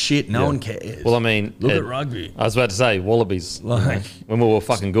like shit, no Yeah. one cares. Well, I mean, Look at rugby. I was about to say Wallabies. Like- when we were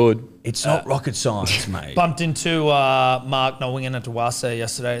fucking good. It's not rocket science, mate. Bumped into Mark Nowingen at Wase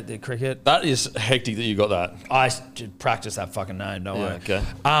yesterday at the cricket. That is hectic that you got that. I practiced that fucking name, don't worry. Okay.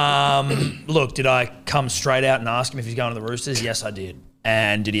 Look, did I come straight out and ask him if he's going to the Roosters? Yes, I did.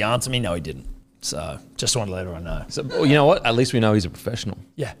 And did he answer me? No, he didn't. So just wanted to let everyone know. So, well, you know what? At least we know he's a professional.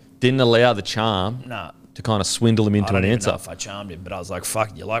 Yeah. Didn't allow the charm Nah. to kind of swindle him I into don't an even answer. know if I charmed him, but I was like,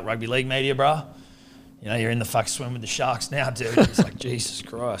 fuck, you like rugby league media, bruh? You know, you're in the fuck swim with the Sharks now, dude. It's like, Jesus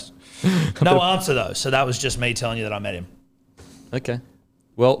Christ. No answer, though. So that was just me telling you that I met him. Okay.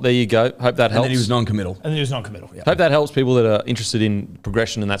 Well, there you go. Hope that And helps. then he was non-committal. And then he was non-committal. Yeah. Hope that helps people that are interested in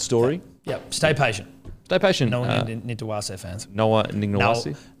progression in that story. Yeah. Stay patient. Stay patient. No one need to Wase fans. Noah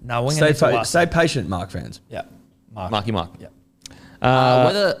Nignawasi. No, we Stay patient, Mark fans. Yeah. Marky Mark. Yeah.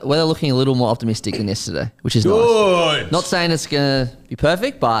 Weather looking a little more optimistic than yesterday, which is nice. Good. Not saying it's going to be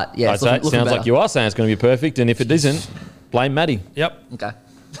perfect, but yeah, I'd it's say looking it sounds better. like you are saying it's going to be perfect, and if it isn't, blame Maddie. Yep. Okay.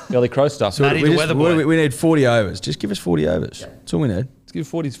 Early crow stuff. Maddie We, the just- weather boy. we need 40 overs. Just give us 40 overs. That's all we need. Let's give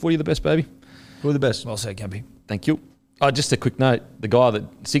 40. 40 the best, baby. We're the best. Well said, Kempy. Thank you. Just a quick note. The guy the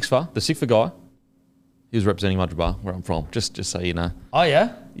Sikfa guy, he was representing Hyderabad, where I'm from. Just so you know. Oh,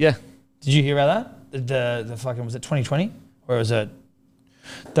 yeah? Yeah. Did you hear about that? The fucking, was it 2020? Or was it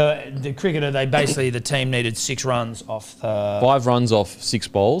the cricketer, the team needed 6 runs off the... 5 runs off 6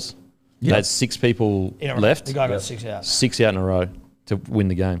 bowls. They had 6 people in a row. left. The guy got 6 out. 6 out in a row to win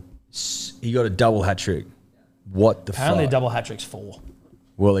the game. He got a double hat trick. What the Apparently a fuck? double hat-trick's 4.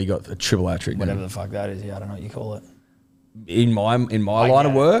 Well, he got a triple hat trick. Whatever the fuck that is. Yeah, I don't know what you call it. In my line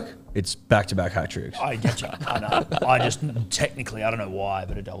of work, It's back-to-back hat tricks. I get you. I know. I just technically, I don't know why,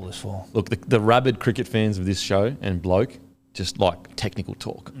 but a double is 4. Look, the rabid cricket fans of this show and Bloke just like technical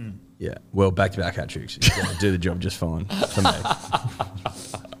talk. Yeah. Well, back-to-back hat tricks. You're going to do the job just fine for me.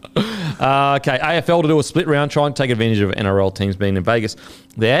 Okay, AFL to do a split round, try and take advantage of NRL teams being in Vegas.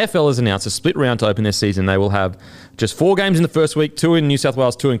 The AFL has announced a split round to open their season. They will have just 4 games in the first week, 2 in New South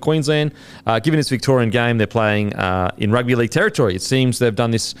Wales, 2 in Queensland. Given it's Victorian game, they're playing in rugby league territory. It seems they've done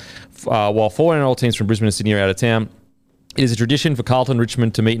this while 4 NRL teams from Brisbane and Sydney are out of town. It is a tradition for Carlton and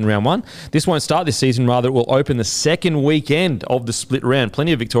Richmond to meet in round 1. This won't start this season, rather it will open the second weekend of the split round.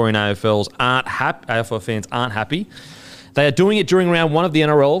 Plenty of Victorian AFL fans aren't happy. They are doing it during round 1 of the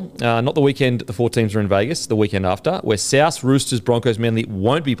NRL, not the weekend the 4 teams are in Vegas, the weekend after, where South, Roosters, Broncos, Manly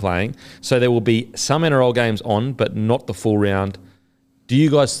won't be playing. So there will be some NRL games on, but not the full round. Do you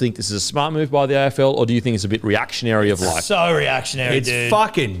guys think this is a smart move by the AFL, or do you think it's a bit reactionary of like? So reactionary, dude. It's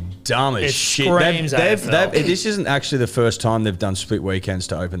fucking dumb as shit. Screams AFL. This isn't actually the first time they've done split weekends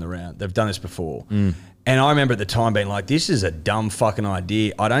to open the round. They've done this before. And I remember at the time being like, this is a dumb fucking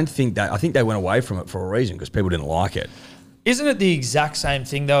idea. I think they went away from it for a reason because people didn't like it. Isn't it the exact same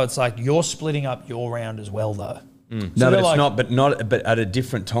thing though? It's like you're splitting up your round as well though. So no, but it's not. But at a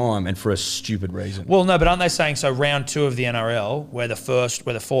different time and for a stupid reason. Well, no, but aren't they saying so? Round 2 of the NRL, where the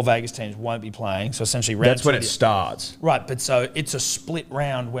 4 Vegas teams won't be playing, so essentially round that's when it starts, right? But so it's a split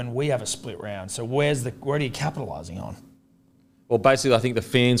round when we have a split round. So what are you capitalising on? Well, basically, I think the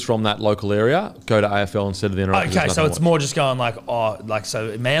fans from that local area go to AFL instead of the NRL. Okay, so it's more just going like,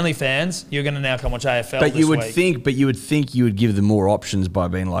 so Manly fans, you're going to now come watch AFL. But you would think you would give them more options by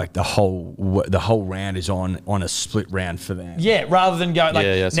being like the whole round is on a split round for them. Yeah, rather than going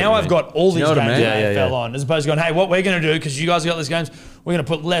like now I've got all these games of AFL on, as opposed to going, hey, what we're going to do because you guys got these games, we're going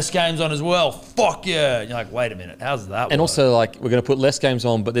to put less games on as well. Fuck yeah! And you're like, wait a minute, how's that? And also, like, we're going to put less games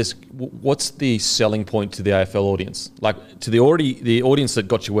on, but what's the selling point to the AFL audience? Like, to the audience that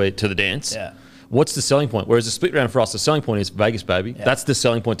got you to the dance. Yeah. What's the selling point? Whereas a split round for us, the selling point is Vegas, baby. Yeah. That's the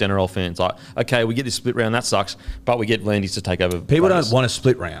selling point to NRL fans. Like, okay, we get this split round, that sucks, but we get Landys to take over. People Vegas. don't want a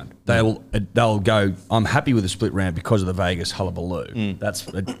split round. They'll go, I'm happy with a split round because of the Vegas hullabaloo.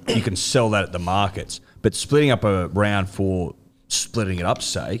 You can sell that at the markets. But splitting up a round for splitting it up's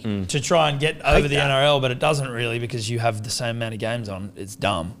sake. To try and get over the NRL, but it doesn't really because you have the same amount of games on. It's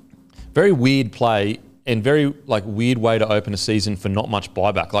dumb. Very weird play and very like weird way to open a season for not much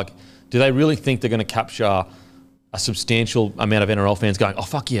buyback. Like, do they really think they're going to capture a substantial amount of NRL fans going, oh,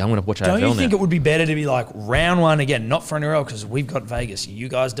 fuck yeah, I'm going to watch AFL now? Don't you think it would be better to be like round 1 again, not for NRL because we've got Vegas, you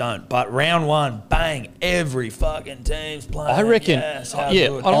guys don't, but round 1, bang, every fucking team's playing. I reckon,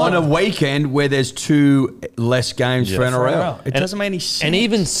 on a weekend where there's 2 less games for NRL. It doesn't make any sense. And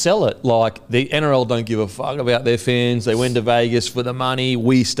even sell it like the NRL don't give a fuck about their fans. They went to Vegas for the money.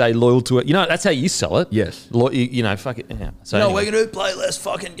 We stay loyal to it. You know, that's how you sell it. Yes. You know, fuck it. Yeah. So anyway. We're going to play less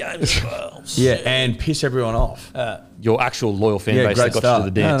fucking games as well. And piss everyone off. Your actual loyal fan base that got you to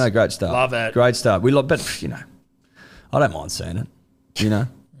the dance. No, great start. Love it. Great start. But, you know, I don't mind seeing it, you know.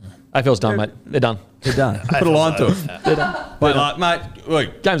 AFL's done, mate. They're done. They're done. Put a line to it. They're done. But, like, mate,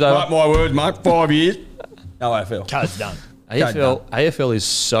 look. Game's over. Mark my words, mate. 5 years. No AFL. Card's done. AFL is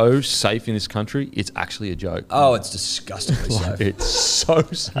so safe in this country, it's actually a joke. Oh, it's disgustingly safe. It's so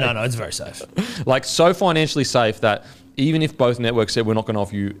safe. No, it's very safe. Like, so financially safe that even if both networks said we're not going to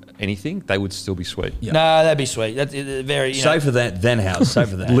offer you anything, they would still be sweet. Yeah. No, that'd be sweet. That's very safer than house.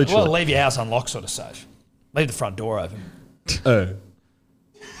 Safer than literally. Well, leave your house unlocked, sort of safe. Leave the front door open.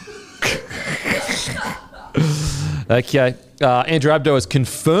 Okay. Andrew Abdo has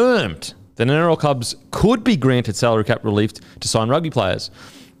confirmed that NRL clubs could be granted salary cap relief to sign rugby players.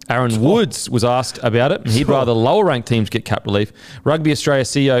 Aaron Woods was asked about it, and he'd rather lower-ranked teams get cap relief. Rugby Australia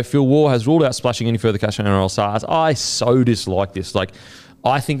CEO Phil Waugh has ruled out splashing any further cash on NRL stars. I so dislike this. Like,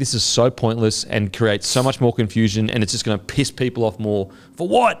 I think this is so pointless and creates so much more confusion, and it's just going to piss people off more. For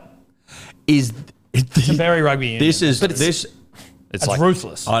what? It's a very rugby union. It's like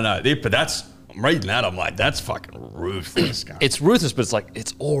ruthless. I know, but I'm reading that. I'm like, that's fucking ruthless. It's ruthless, but it's like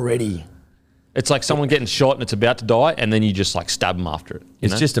it's already. It's like someone getting shot and it's about to die, and then you just like stab them after it.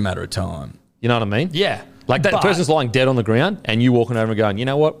 It's just a matter of time. You know what I mean? Yeah. Like that person's lying dead on the ground, and you walking over and going, you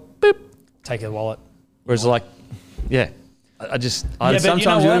know what? Boop. Take their wallet. Whereas like, yeah. Sometimes you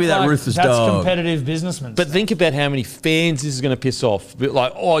want to be that ruthless that's dog. That's competitive businessman. But think about how many fans this is going to piss off.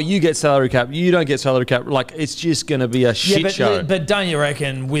 Like, oh, you get salary cap, you don't get salary cap. Like, it's just going to be a shit show. But don't you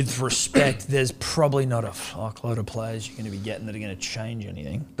reckon, with respect, there's probably not a fuckload of players you're going to be getting that are going to change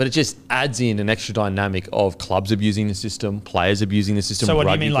anything? But it just adds in an extra dynamic of clubs abusing the system, players abusing the system. So what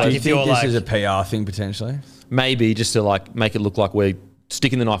do you mean? Like, do you think this is a PR thing potentially? Maybe just to like make it look like we're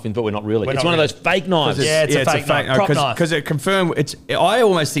sticking the knife in, but we're not really. We're It's not one really. of those fake knives. Yeah, it's a fake knife. Prop knife. Because it confirmed, I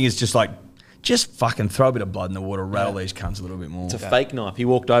almost think it's just like, just fucking throw a bit of blood in the water, rattle these cunts a little bit more. It's a fake knife. He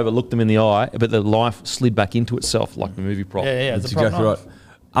walked over, looked them in the eye, but the knife slid back into itself like the movie prop. Yeah, That's it's a prop exactly knife. right.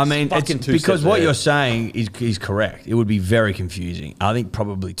 I mean, fucking it's two because steps what ahead. you're saying is correct. It would be very confusing. I think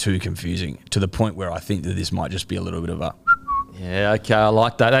probably too confusing to the point where I think that this might just be a little bit of a... Yeah, okay, I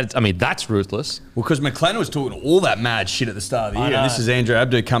like that. That's ruthless. Well, because McLennan was talking all that mad shit at the start of the I year, and know. this is Andrew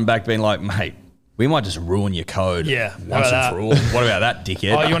Abdu come back being like, mate, we might just ruin your code Yeah, once how and about for all. What about that,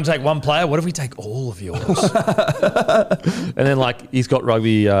 dickhead? Oh, you want to take one player? What if we take all of yours? And then like he's got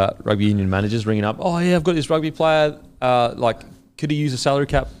rugby union managers ringing up. Oh yeah, I've got this rugby player. Like, could he use a salary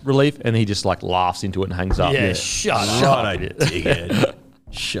cap relief? And he just like laughs into it and hangs up. Yeah, shut Shut up. up, dickhead.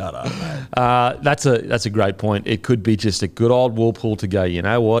 Shut up, mate. That's a great point. It could be just a good old wool pull to go, you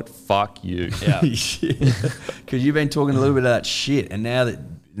know what? Fuck you. Yeah. Because you've been talking a little bit of that shit, and now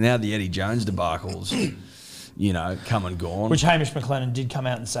the Eddie Jones debacle's, come and gone. Which Hamish McLennan did come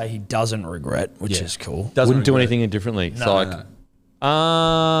out and say he doesn't regret, which is cool. Wouldn't do anything differently. It's No, like,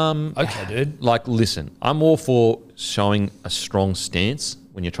 Okay, dude. like, listen, I'm all for showing a strong stance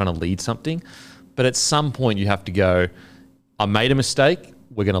when you're trying to lead something, but at some point you have to go, I made a mistake.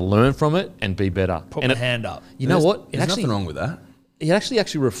 We're going to learn from it and be better. Put And my hand up. You know what? There's nothing wrong with that. It actually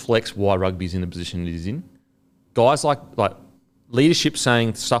reflects why rugby's in the position it is in. Guys like leadership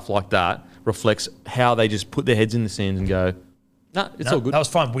saying stuff like that reflects how they just put their heads in the sand and go, nah, it's all good. That was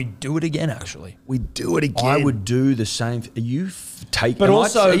fine. We do it again, actually. We do it again. I would do the same. Are you taking? But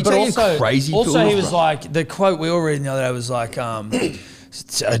also, crazy. Also, pills, he was bro? like, the quote we all read the other day was like,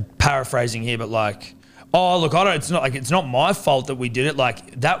 paraphrasing here, but like, oh look, it's not my fault that we did it.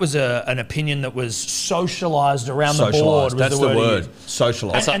 Like that was an opinion that was socialised around the board. Was That's the he word. used.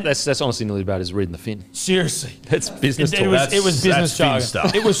 Socialised. That's honestly nearly as bad as reading the fin. Seriously. It's business It talk. was business that's fin jargon.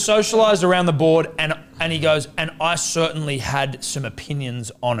 stuff. It was socialised around the board, and he goes, and I certainly had some opinions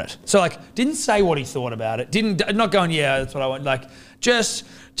on it. So like, didn't say what he thought about it. Not going, yeah, that's what I want. Like, just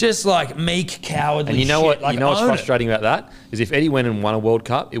like meek, cowardly. And you know shit. what? Like, You know what's own it. frustrating about that is if Eddie went and won a World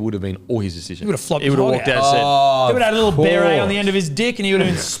Cup, it would have been all his decision. He would have flopped He would have his walked hog out and said. He would have had a little course. beret on the end of his dick, and he would have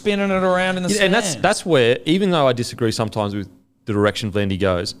been spinning it around in the And sand. that's where, even though I disagree sometimes with the direction Vlandy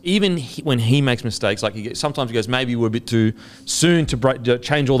goes, even when he makes mistakes, like sometimes he goes, maybe we're a bit too soon to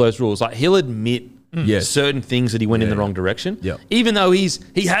change all those rules. Like he'll admit Yes. certain things that he went in the wrong direction. Yeah. Even though he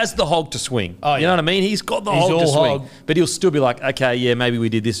has the hog to swing. Oh, You yeah. know what I mean? He's got the He's hog to all swing. hog. But he'll still be like, okay, yeah, maybe we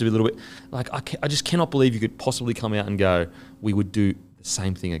did this a little bit. Like, I just cannot believe you could possibly come out and go, we would do the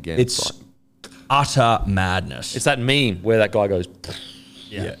same thing again. It's like, utter madness. it's that meme where that guy goes,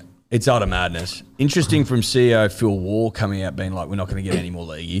 Yeah. It's utter madness. Interesting from CEO Phil Wall coming out being like, we're not going to get any more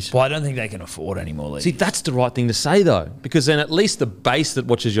leagueies. Well, I don't think they can afford any more leagues. see, that's the right thing to say though, because then at least the base that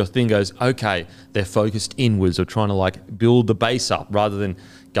watches your thing goes, okay, they're focused inwards or trying to like build the base up rather than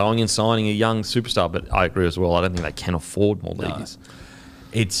going and signing a young superstar. But I agree as well. I don't think they can afford more leagues.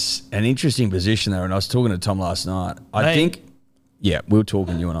 It's an interesting position there. And I was talking to Tom last night. I Mate. think, yeah, we were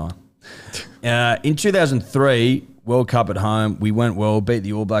talking, you and I. In 2003, World Cup at home, we went well, beat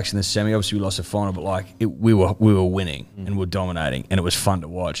the All Blacks in the semi. Obviously, we lost the final, but like we were winning and we're dominating, and it was fun to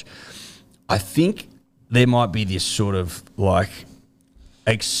watch. I think there might be this sort of like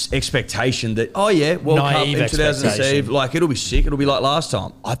expectation that World Cup Naive in 2007, expectation. like it'll be sick, it'll be like last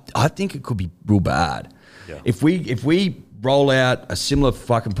time. I think it could be real bad. Yeah. If we roll out a similar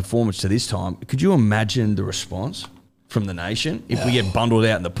fucking performance to this time, could you imagine the response from the nation if we get bundled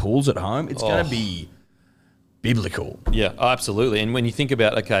out in the pools at home? It's going to be biblical. Yeah, absolutely. And when you think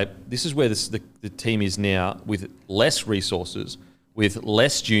about, okay, this is where the team is now with less resources, with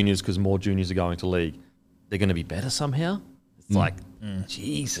less juniors because more juniors are going to league, they're going to be better somehow. It's like,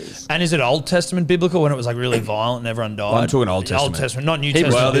 Jesus. And is it Old Testament biblical when it was like really violent and everyone died? I'm talking Old Old Testament. Testament, not New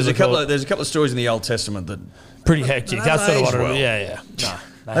Testament. Well, there's a biblical. couple of stories in the Old Testament that Pretty hectic. No, That's sort of what well. it is. Yeah.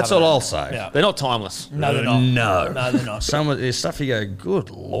 No, they that's haven't. all I'll say. Yeah. They're not timeless. No, they're not. No. No, they're not. Some of there's stuff you go, good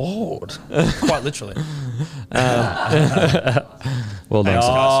lord. Quite literally. Well done. Thanks,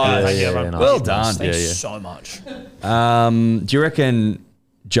 Scott. guys. Thank you, everyone. Well done. Thanks Yeah, yeah. so much. Do you reckon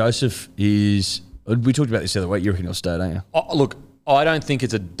Joseph is? We talked about this the other week. You reckon he'll stay, don't you? Oh, look, I don't think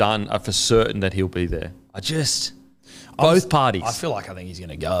it's for certain that he'll be there. Both parties. I feel like I think he's going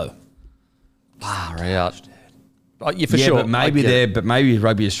to go. Far out. Yeah, for yeah, sure. but maybe I get it. but maybe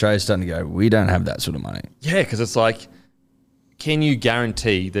Rugby Australia's starting to go. We don't have that sort of money. Yeah, because it's like, can you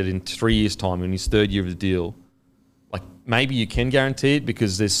guarantee that in 3 years' time, in his third year of the deal, like maybe you can guarantee it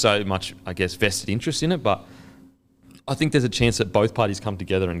because there's so much, I guess, vested interest in it. But I think there's a chance that both parties come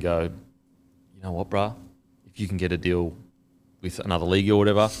together and go, you know what, bruh? If you can get a deal with another league or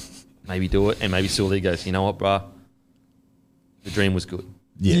whatever, maybe do it. And maybe Silly goes, you know what, bruh? The dream was good.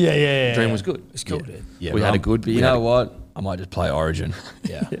 Yeah. The dream was good. It's cool, dude. Yeah, We had a good. But you know what? I might just play Origin.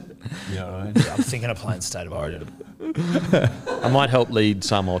 Yeah. You know what I mean? Yeah, I'm thinking of playing State of Origin. I might help lead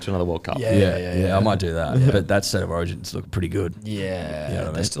Samoa to another World Cup. Yeah, I might do that. But that set of Origins look pretty good. Yeah. You know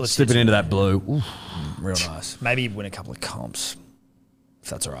what I mean? Still Slipping into that blue. Oof. real nice. Maybe win a couple of comps, if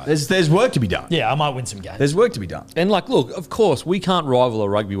that's all right. There's work to be done. Yeah, I might win some games. There's work to be done. And like, look, of course, we can't rival a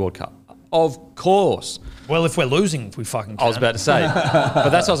Rugby World Cup. Of course. Well, if we're losing, we fucking can. I was about to say. But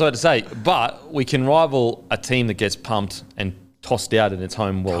that's what I was about to say. But we can rival a team that gets pumped and tossed out in its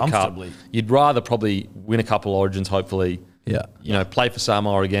home World Cup. Comfortably. You'd rather probably win a couple of Origins, hopefully. Yeah. You know, play for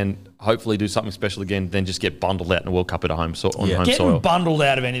Samoa again, hopefully do something special again, than just get bundled out in a World Cup at a home, home Getting soil. bundled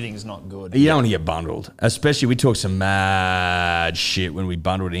out of anything is not good. You don't want to get bundled. Especially, we talked some mad shit when we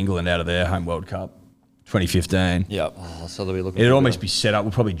bundled England out of their home World Cup 2015. Yep. Oh, so they'll be looking It'd for almost be set up.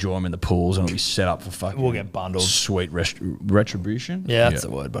 We'll probably draw them in the pools and it'll be set up for fucking We'll get bundled. sweet retribution. Yeah, that's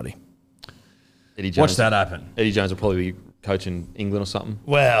the word, buddy. Eddie Jones. Watch that happen. Eddie Jones will probably be coaching England or something.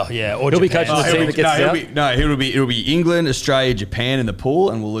 Well, yeah, or He'll be Japan. coaching the team that gets out. It'll be England, Australia, Japan in the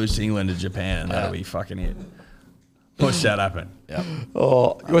pool, and we'll lose to England and Japan, and that'll be fucking it. Watch that happen. Yep.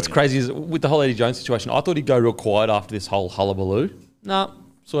 Oh, what's crazy is with the whole Eddie Jones situation, I thought he'd go real quiet after this whole hullabaloo. Nah,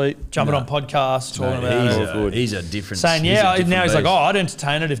 sweet. Jumping on podcasts, talking about it. He's a different. Saying, he's a yeah, different now he's like, beast. oh, I'd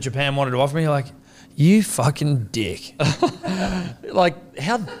entertain it if Japan wanted to offer me. You're like, you fucking dick. Like,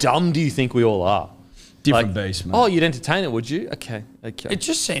 how dumb do you think we all are? different Like, beast, man. Oh, you'd entertain it, would you? Okay. It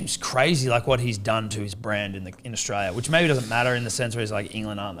just seems crazy, like what he's done to his brand in Australia, which maybe doesn't matter in the sense where he's like,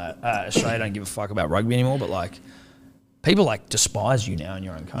 England aren't that, Australia don't give a fuck about rugby anymore, but like, people like despise you now in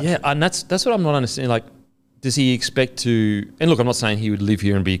your own country. Yeah, and that's what I'm not understanding. Like, does he expect to? And look, I'm not saying he would live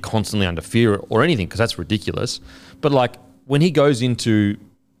here and be constantly under fear or anything, because that's ridiculous. But like, when he goes into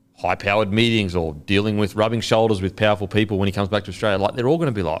high-powered meetings or dealing with rubbing shoulders with powerful people when he comes back to Australia, like they're all going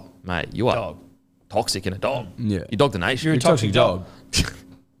to be like, mate, you are Dog. toxic and a dog. Yeah. You dog the nation. You're a toxic dog.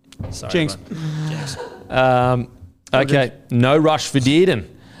 Sorry, Jinx. Jinx. Okay, no rush for Dearden.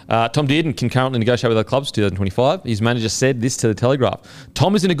 Tom Dearden can currently negotiate with other clubs 2025. His manager said this to the Telegraph.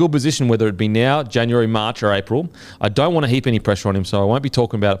 Tom is in a good position, whether it be now, January, March or April. I don't want to heap any pressure on him, so I won't be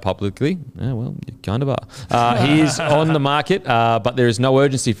talking about it publicly. Yeah, well, you kind of are. He is on the market, but there is no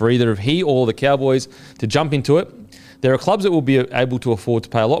urgency for either of he or the Cowboys to jump into it. There are clubs that will be able to afford to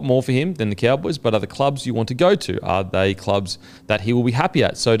pay a lot more for him than the Cowboys, but are the clubs you want to go to? Are they clubs that he will be happy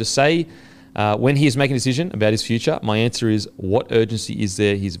at? So to say, when he is making a decision about his future, my answer is, what urgency is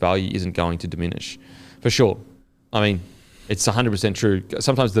there? His value isn't going to diminish. For sure. I mean, it's 100% true.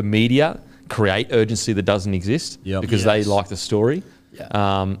 Sometimes the media create urgency that doesn't exist because they like the story.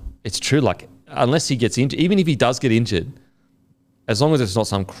 Yeah. It's true. Like, unless he gets injured, even if he does get injured, as long as it's not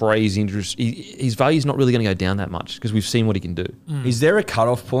some crazy injury, his value is not really going to go down that much because we've seen what he can do. Is there a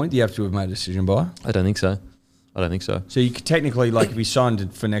cutoff point you have to have made a decision by? I don't think so. So you could technically, like, if he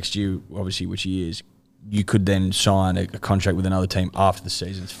signed for next year, obviously, which he is, you could then sign a contract with another team after the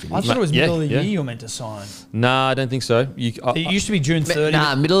season's I finished. thought it was middle of the yeah. year you were meant to sign. Nah, I don't think so. It used to be June 30th.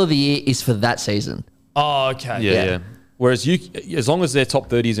 Nah, middle of the year is for that season. Oh, okay. Yeah. Whereas as long as their top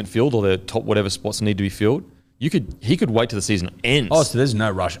 30 isn't filled or their top whatever spots need to be filled, he could wait till the season ends. Oh, so there's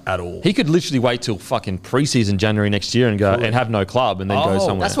no rush at all. He could literally wait till fucking preseason January next year and go and have no club and then go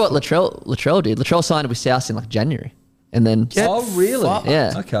somewhere. That's what Latrell did. Latrell signed with South in like January. And then... Oh, really? fucked.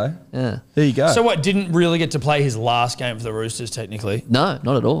 Yeah. Okay. Yeah. There you go. So what, didn't really get to play his last game for the Roosters, technically? No,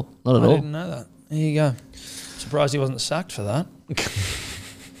 not at all. Not at I all. didn't know that. There you go. Surprised he wasn't sacked for that.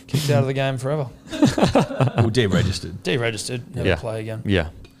 Kicked out of the game forever. Well, deregistered. Deregistered. Never play again. Yeah.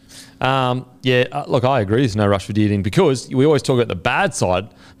 Look, I agree. There's no rush for Dearden because we always talk about the bad side,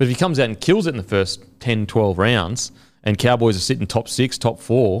 but if he comes out and kills it in the first 10, 12 rounds and Cowboys are sitting top 6, top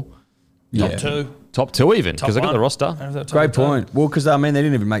 4, top 2 even, because they got the roster. Great point. Well, because, I mean, they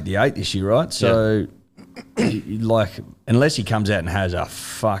didn't even make the 8 this year, right? So, like, unless he comes out and has a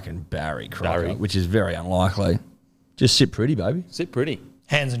fucking Barry cracker, which is very unlikely, just sit pretty, baby. Sit pretty.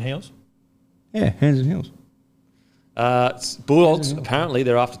 Hands and heels. Yeah, hands and heels. Bulldogs, apparently,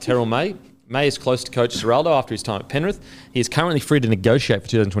 they're after Terrell May. May is close to Coach Serraldo after his time at Penrith. He is currently free to negotiate for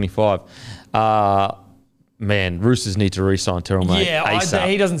 2025. Man, Roosters need to re-sign Terrell May. Yeah,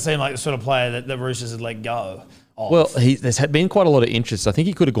 he doesn't seem like the sort of player that the Roosters would let go of. Well, there's been quite a lot of interest. I think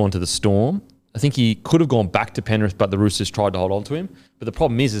he could have gone to the Storm. I think he could have gone back to Penrith, but the Roosters tried to hold on to him. But the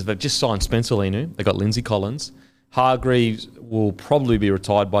problem is they've just signed Spencer Leniu. They've got Lindsay Collins. Hargreaves will probably be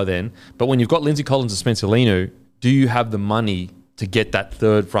retired by then. But when you've got Lindsay Collins and Spencer Leniu, do you have the money to get that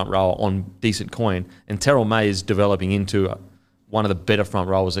third front rower on decent coin? And Terrell May is developing into one of the better front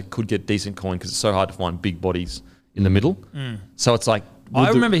rowers that could get decent coin because it's so hard to find big bodies in the middle. So it's like I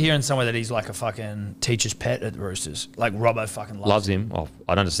remember hearing somewhere that he's like a fucking teacher's pet at the Roosters. Like Robbo fucking loves him. Oh,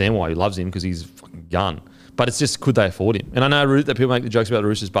 I don't understand why he loves him because he's a fucking gun. But it's just, could they afford him? And I know that people make the jokes about the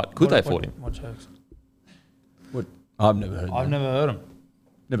Roosters, but could they afford him? What jokes? What? I've never heard. I've never heard him.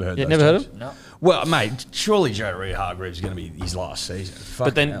 Never heard. Yeah, never heard him. No. Well, mate, surely Joe Reid-Hargreaves is going to be his last season.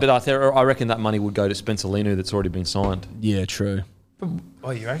 But I reckon that money would go to Spencer Linu that's already been signed. Yeah, true.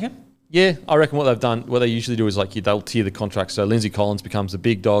 Oh, you reckon? Yeah, I reckon what they've done, what they usually do is like they'll tier the contract. So Lindsay Collins becomes the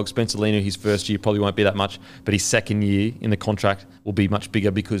big dog. Spencer Linu, his first year probably won't be that much, but his second year in the contract will be much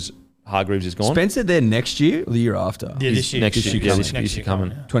bigger because Hargreaves is gone. Spencer there next year or the year after? Yeah, this year. Next year. This year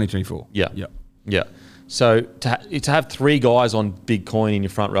coming. 2024. Yeah. So to have 3 guys on big coin in your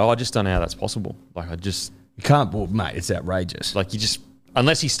front row, I just don't know how that's possible. Like You can't, well, mate, it's outrageous. like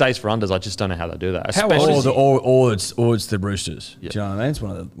unless he stays for unders, I just don't know how they do that. How Especially- or it's the Roosters. Yeah. Do you know what I mean? It's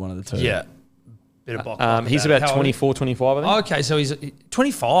one of the two. Yeah. Bit of box. he's about 24, 25, I think. Okay, so he's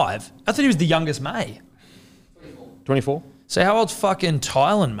 25. I thought he was the youngest May. 24. So how old's fucking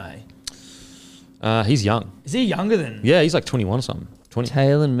Tylan May? He's young. Is he younger than? Yeah, he's like 21 or something. 20.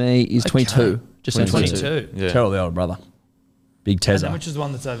 Taylor and me is 22. Just turned 22. Yeah. Tell the older brother. Big And then Tezza. which is the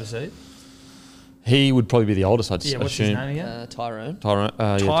one that's overseas? He would probably be the oldest, I'd Yeah, what's his assume. name again? Tyrone. Tyrone.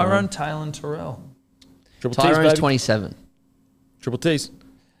 Tyron Taylor Terrell. Triple T's, Tyrone's baby. 27. Triple T's.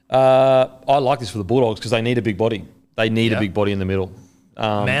 I like this for the Bulldogs because they need a big body. They need a big body in the middle.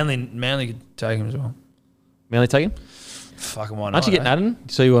 Manly could take him as well. Manly taking? Fucking why not? Aren't you getting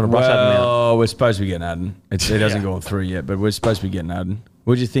Adden? So you want to brush Adden out? Oh, we're supposed to be getting Adden. It hasn't gone through yet, but we're supposed to be getting Adden.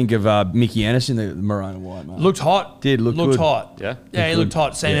 What did you think of Mickey Anderson, the maroon and white, mate? Looked hot. Looked Looked good. hot. Yeah? Yeah, he Looked looked good.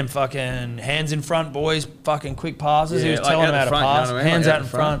 hot. Seeing Yeah. him fucking hands in front, boys, fucking quick passes. he Yeah, was like telling out him the how to front, you know pass. what I mean? Hands Like out in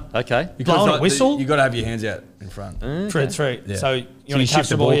front. Okay. Blowing a whistle. You got to have your hands out in front. For three. Yeah. So you So want you to catch shift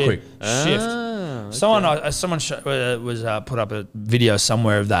the the ball ball here. quick. Shift. Someone was put up a video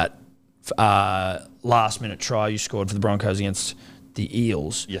somewhere of that last minute try you scored for the Broncos against the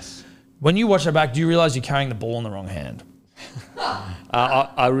Eels. Yes. When you watch that back, do you realise you're carrying the ball in the wrong hand?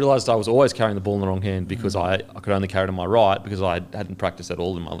 I realised I was always carrying the ball in the wrong hand because I could only carry it on my right because I hadn't practiced at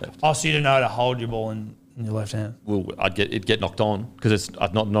all in my left. Oh, so you didn't know how to hold your ball in your left hand? Well, it'd get knocked on because it's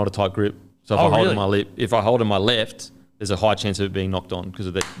not a tight grip. So if Oh, I hold really? in my lip, if I hold in my left, there's a high chance of it being knocked on because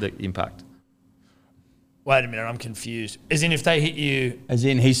of the impact. Wait a minute, I'm confused. As in if they hit you... As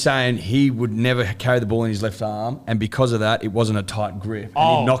in, he's saying he would never carry the ball in his left arm, and because of that, it wasn't a tight grip.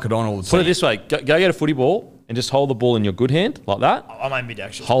 And he'd knock it on all the time. Put it this way: go get a footy ball and just hold the ball in your good hand like that. I might be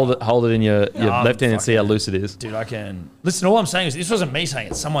actually... Hold it in your I'm left hand and see how loose it is. Dude, I can... Listen, all I'm saying is this wasn't me saying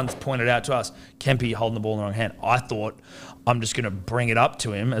it. Someone's pointed out to us, Kempy holding the ball in the wrong hand. I thought I'm just going to bring it up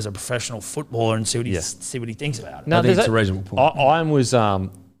to him as a professional footballer and see what he thinks about it. No, I think there's it's a reasonable point. I was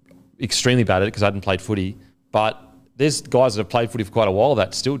extremely bad at it because I hadn't played footy, but there's guys that have played footy for quite a while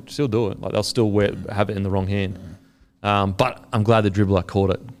that still do it. Like they'll still have it in the wrong hand. But I'm glad the dribbler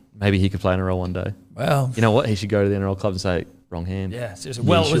caught it. Maybe he could play in a NRL one day. Well... You know what? He should go to the NRL club and say, wrong hand. Yeah, seriously.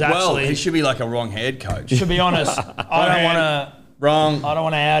 Well, it was actually... he should be like a wrong head coach. To be honest, I don't want to... Wrong. I don't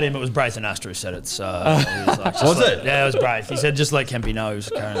want to out him. It was Braithen Astor who said it. So he was like, Was it? Yeah, it was Braith. He said, just let Kempy know who's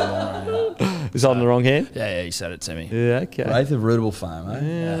carrying the ball. Yeah. He's holding the wrong hand? Yeah, he said it to me. Yeah, okay. Wraith of rootable fame,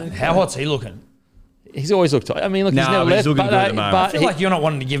 eh? Yeah. How hot's he looking? He's always looked. I mean, look, No, he's never but he's left. looking good at the moment. I feel like you're not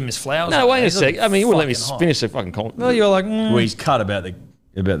wanting to give him his flowers. No, wait a He's sec. looking I mean, you wouldn't let me fucking hot. finish the fucking comment. Well, you're like, Well, he's cut about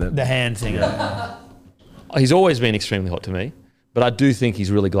the hand thing. He's always been extremely hot to me, but I do think he's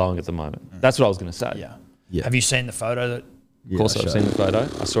really glowing at the moment. That's what I was going to say. Yeah. Have you seen the photo that... Of course, I've seen the photo.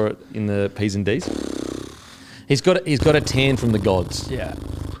 I saw it in the P's and D's. He's got a tan from the gods. Yeah.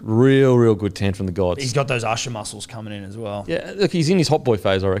 Real good tan from the gods. He's got those Usher muscles coming in as well. Yeah, look, he's in his hot boy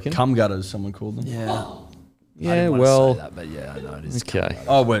phase, I reckon. cum gutters, someone called them. Yeah. I Yeah, didn't want well, to say that, but yeah, I know it is. okay.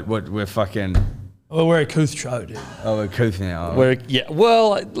 Oh, we're fucking. Well, we're a Couth show, dude. Oh, we're couth now.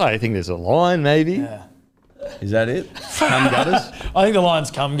 I think there's a line, maybe. Yeah. Is that it? Cum gutters? I think the line's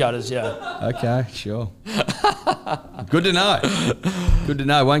cum gutters, yeah. Okay, sure. Good to know. Good to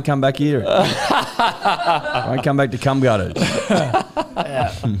know. Won't come back here. Won't come back to cum gutters.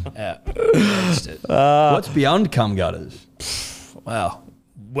 Yeah. What's beyond cum gutters? Well,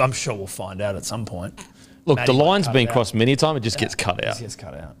 I'm sure we'll find out at some point. Look, Matty the might line's cut been it out. crossed many times. It just gets cut out. It gets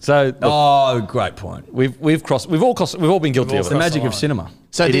cut out. So look, Oh, great point. we've all been guilty It's of the it. magic the of line. cinema.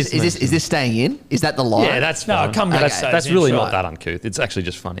 So It is is this staying in? Is that the line? Yeah, that's No, fine. cum gutters That's, stays that's in, really sure. not that uncouth. It's actually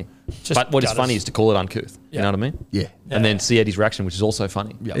just funny. Just but what is gutters. funny is to call it uncouth. You Yeah. know what I mean? Yeah. And then see Eddie's reaction, which is also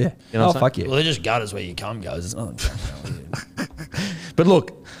funny. Yeah. Yeah. You know what Oh, I'm fuck yeah. Well, they're just gutters where your cum goes. It's nothing. But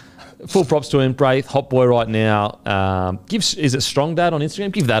look, full props to him. Braith, hot boy right now. Is it Strong Dad on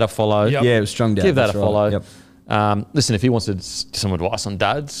Instagram? Give that a follow. Yep. Yeah, it was Strong Dad. Give that that's a right. follow. Yep. Listen, if he wants some advice on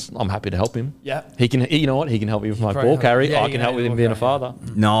dads, I'm happy to help him. Yeah. He can. You know what? He can help me with my probably ball help- carry. yeah, I you can can help with him help being a with father.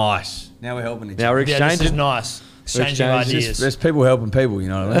 Nice. Now we're helping each Now other. we're Yeah, this is exchanging. nice. We're Exchanging ideas. There's people helping people, you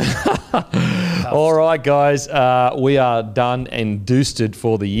know what I mean? All right, guys. We are done and doosted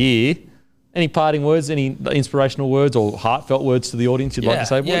for the year. Any parting words, any inspirational words or heartfelt words to the audience you'd like to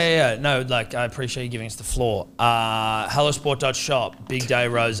say, boys? Yeah. No, like, I appreciate you giving us the floor. HelloSport.shop, Big Day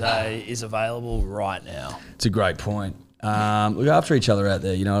Rosé is available right now. It's a great point. Look after each other out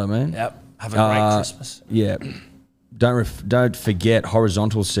there, you know what I mean? Yep. Have a great Christmas. Yeah. Don't forget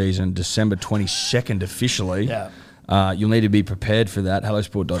horizontal season, December 22nd officially. Yeah. You'll need to be prepared for that.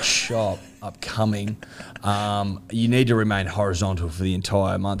 HelloSport.shop upcoming. You need to remain horizontal for the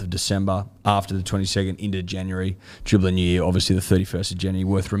entire month of December after the 22nd into January. Dribbling New Year, obviously the 31st of January,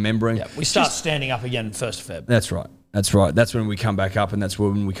 worth remembering. Yeah. We start standing up again 1st of Feb. That's right. That's right. That's when we come back up and that's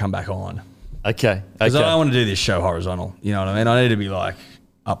when we come back on. Okay. Because I don't want to do this show horizontal. You know what I mean? I need to be like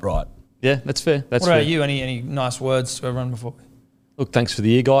upright. Yeah, that's fair. That's What fair. about you? Any nice words to everyone before? Look, thanks for the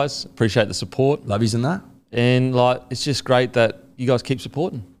year, guys. Appreciate the support. Love yous in that. And like, it's just great that you guys keep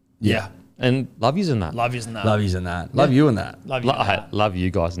supporting. Yeah. And love yous in that. Love yous and that. Love yous in that. Love you in that. Love you. I love you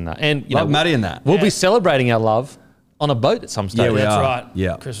guys in that. And you Love know, Maddie in that. we'll be celebrating our love on a boat at some stage. Yeah, we That's are. right.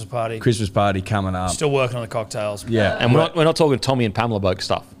 Yeah. Christmas party. Christmas party coming up. Still working on the cocktails. Yeah. And we're not talking Tommy and Pamela Boke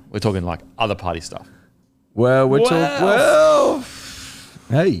stuff. We're talking like other party stuff. Well, we're talking. Well,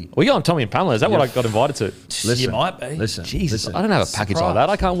 hey. We go on Tommy and Pamela. Is that what I got invited to? Listen, You might be. Listen. Jesus, listen. I don't have a package like that.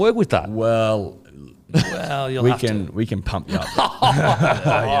 I can't work with that. Well, Well, you'll we have can pump you up.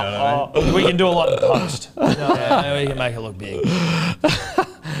 to. We can do a lot in post. Yeah, we can make it look big.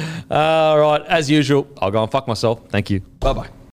 All right, as usual, I'll go and fuck myself. Thank you. Bye bye.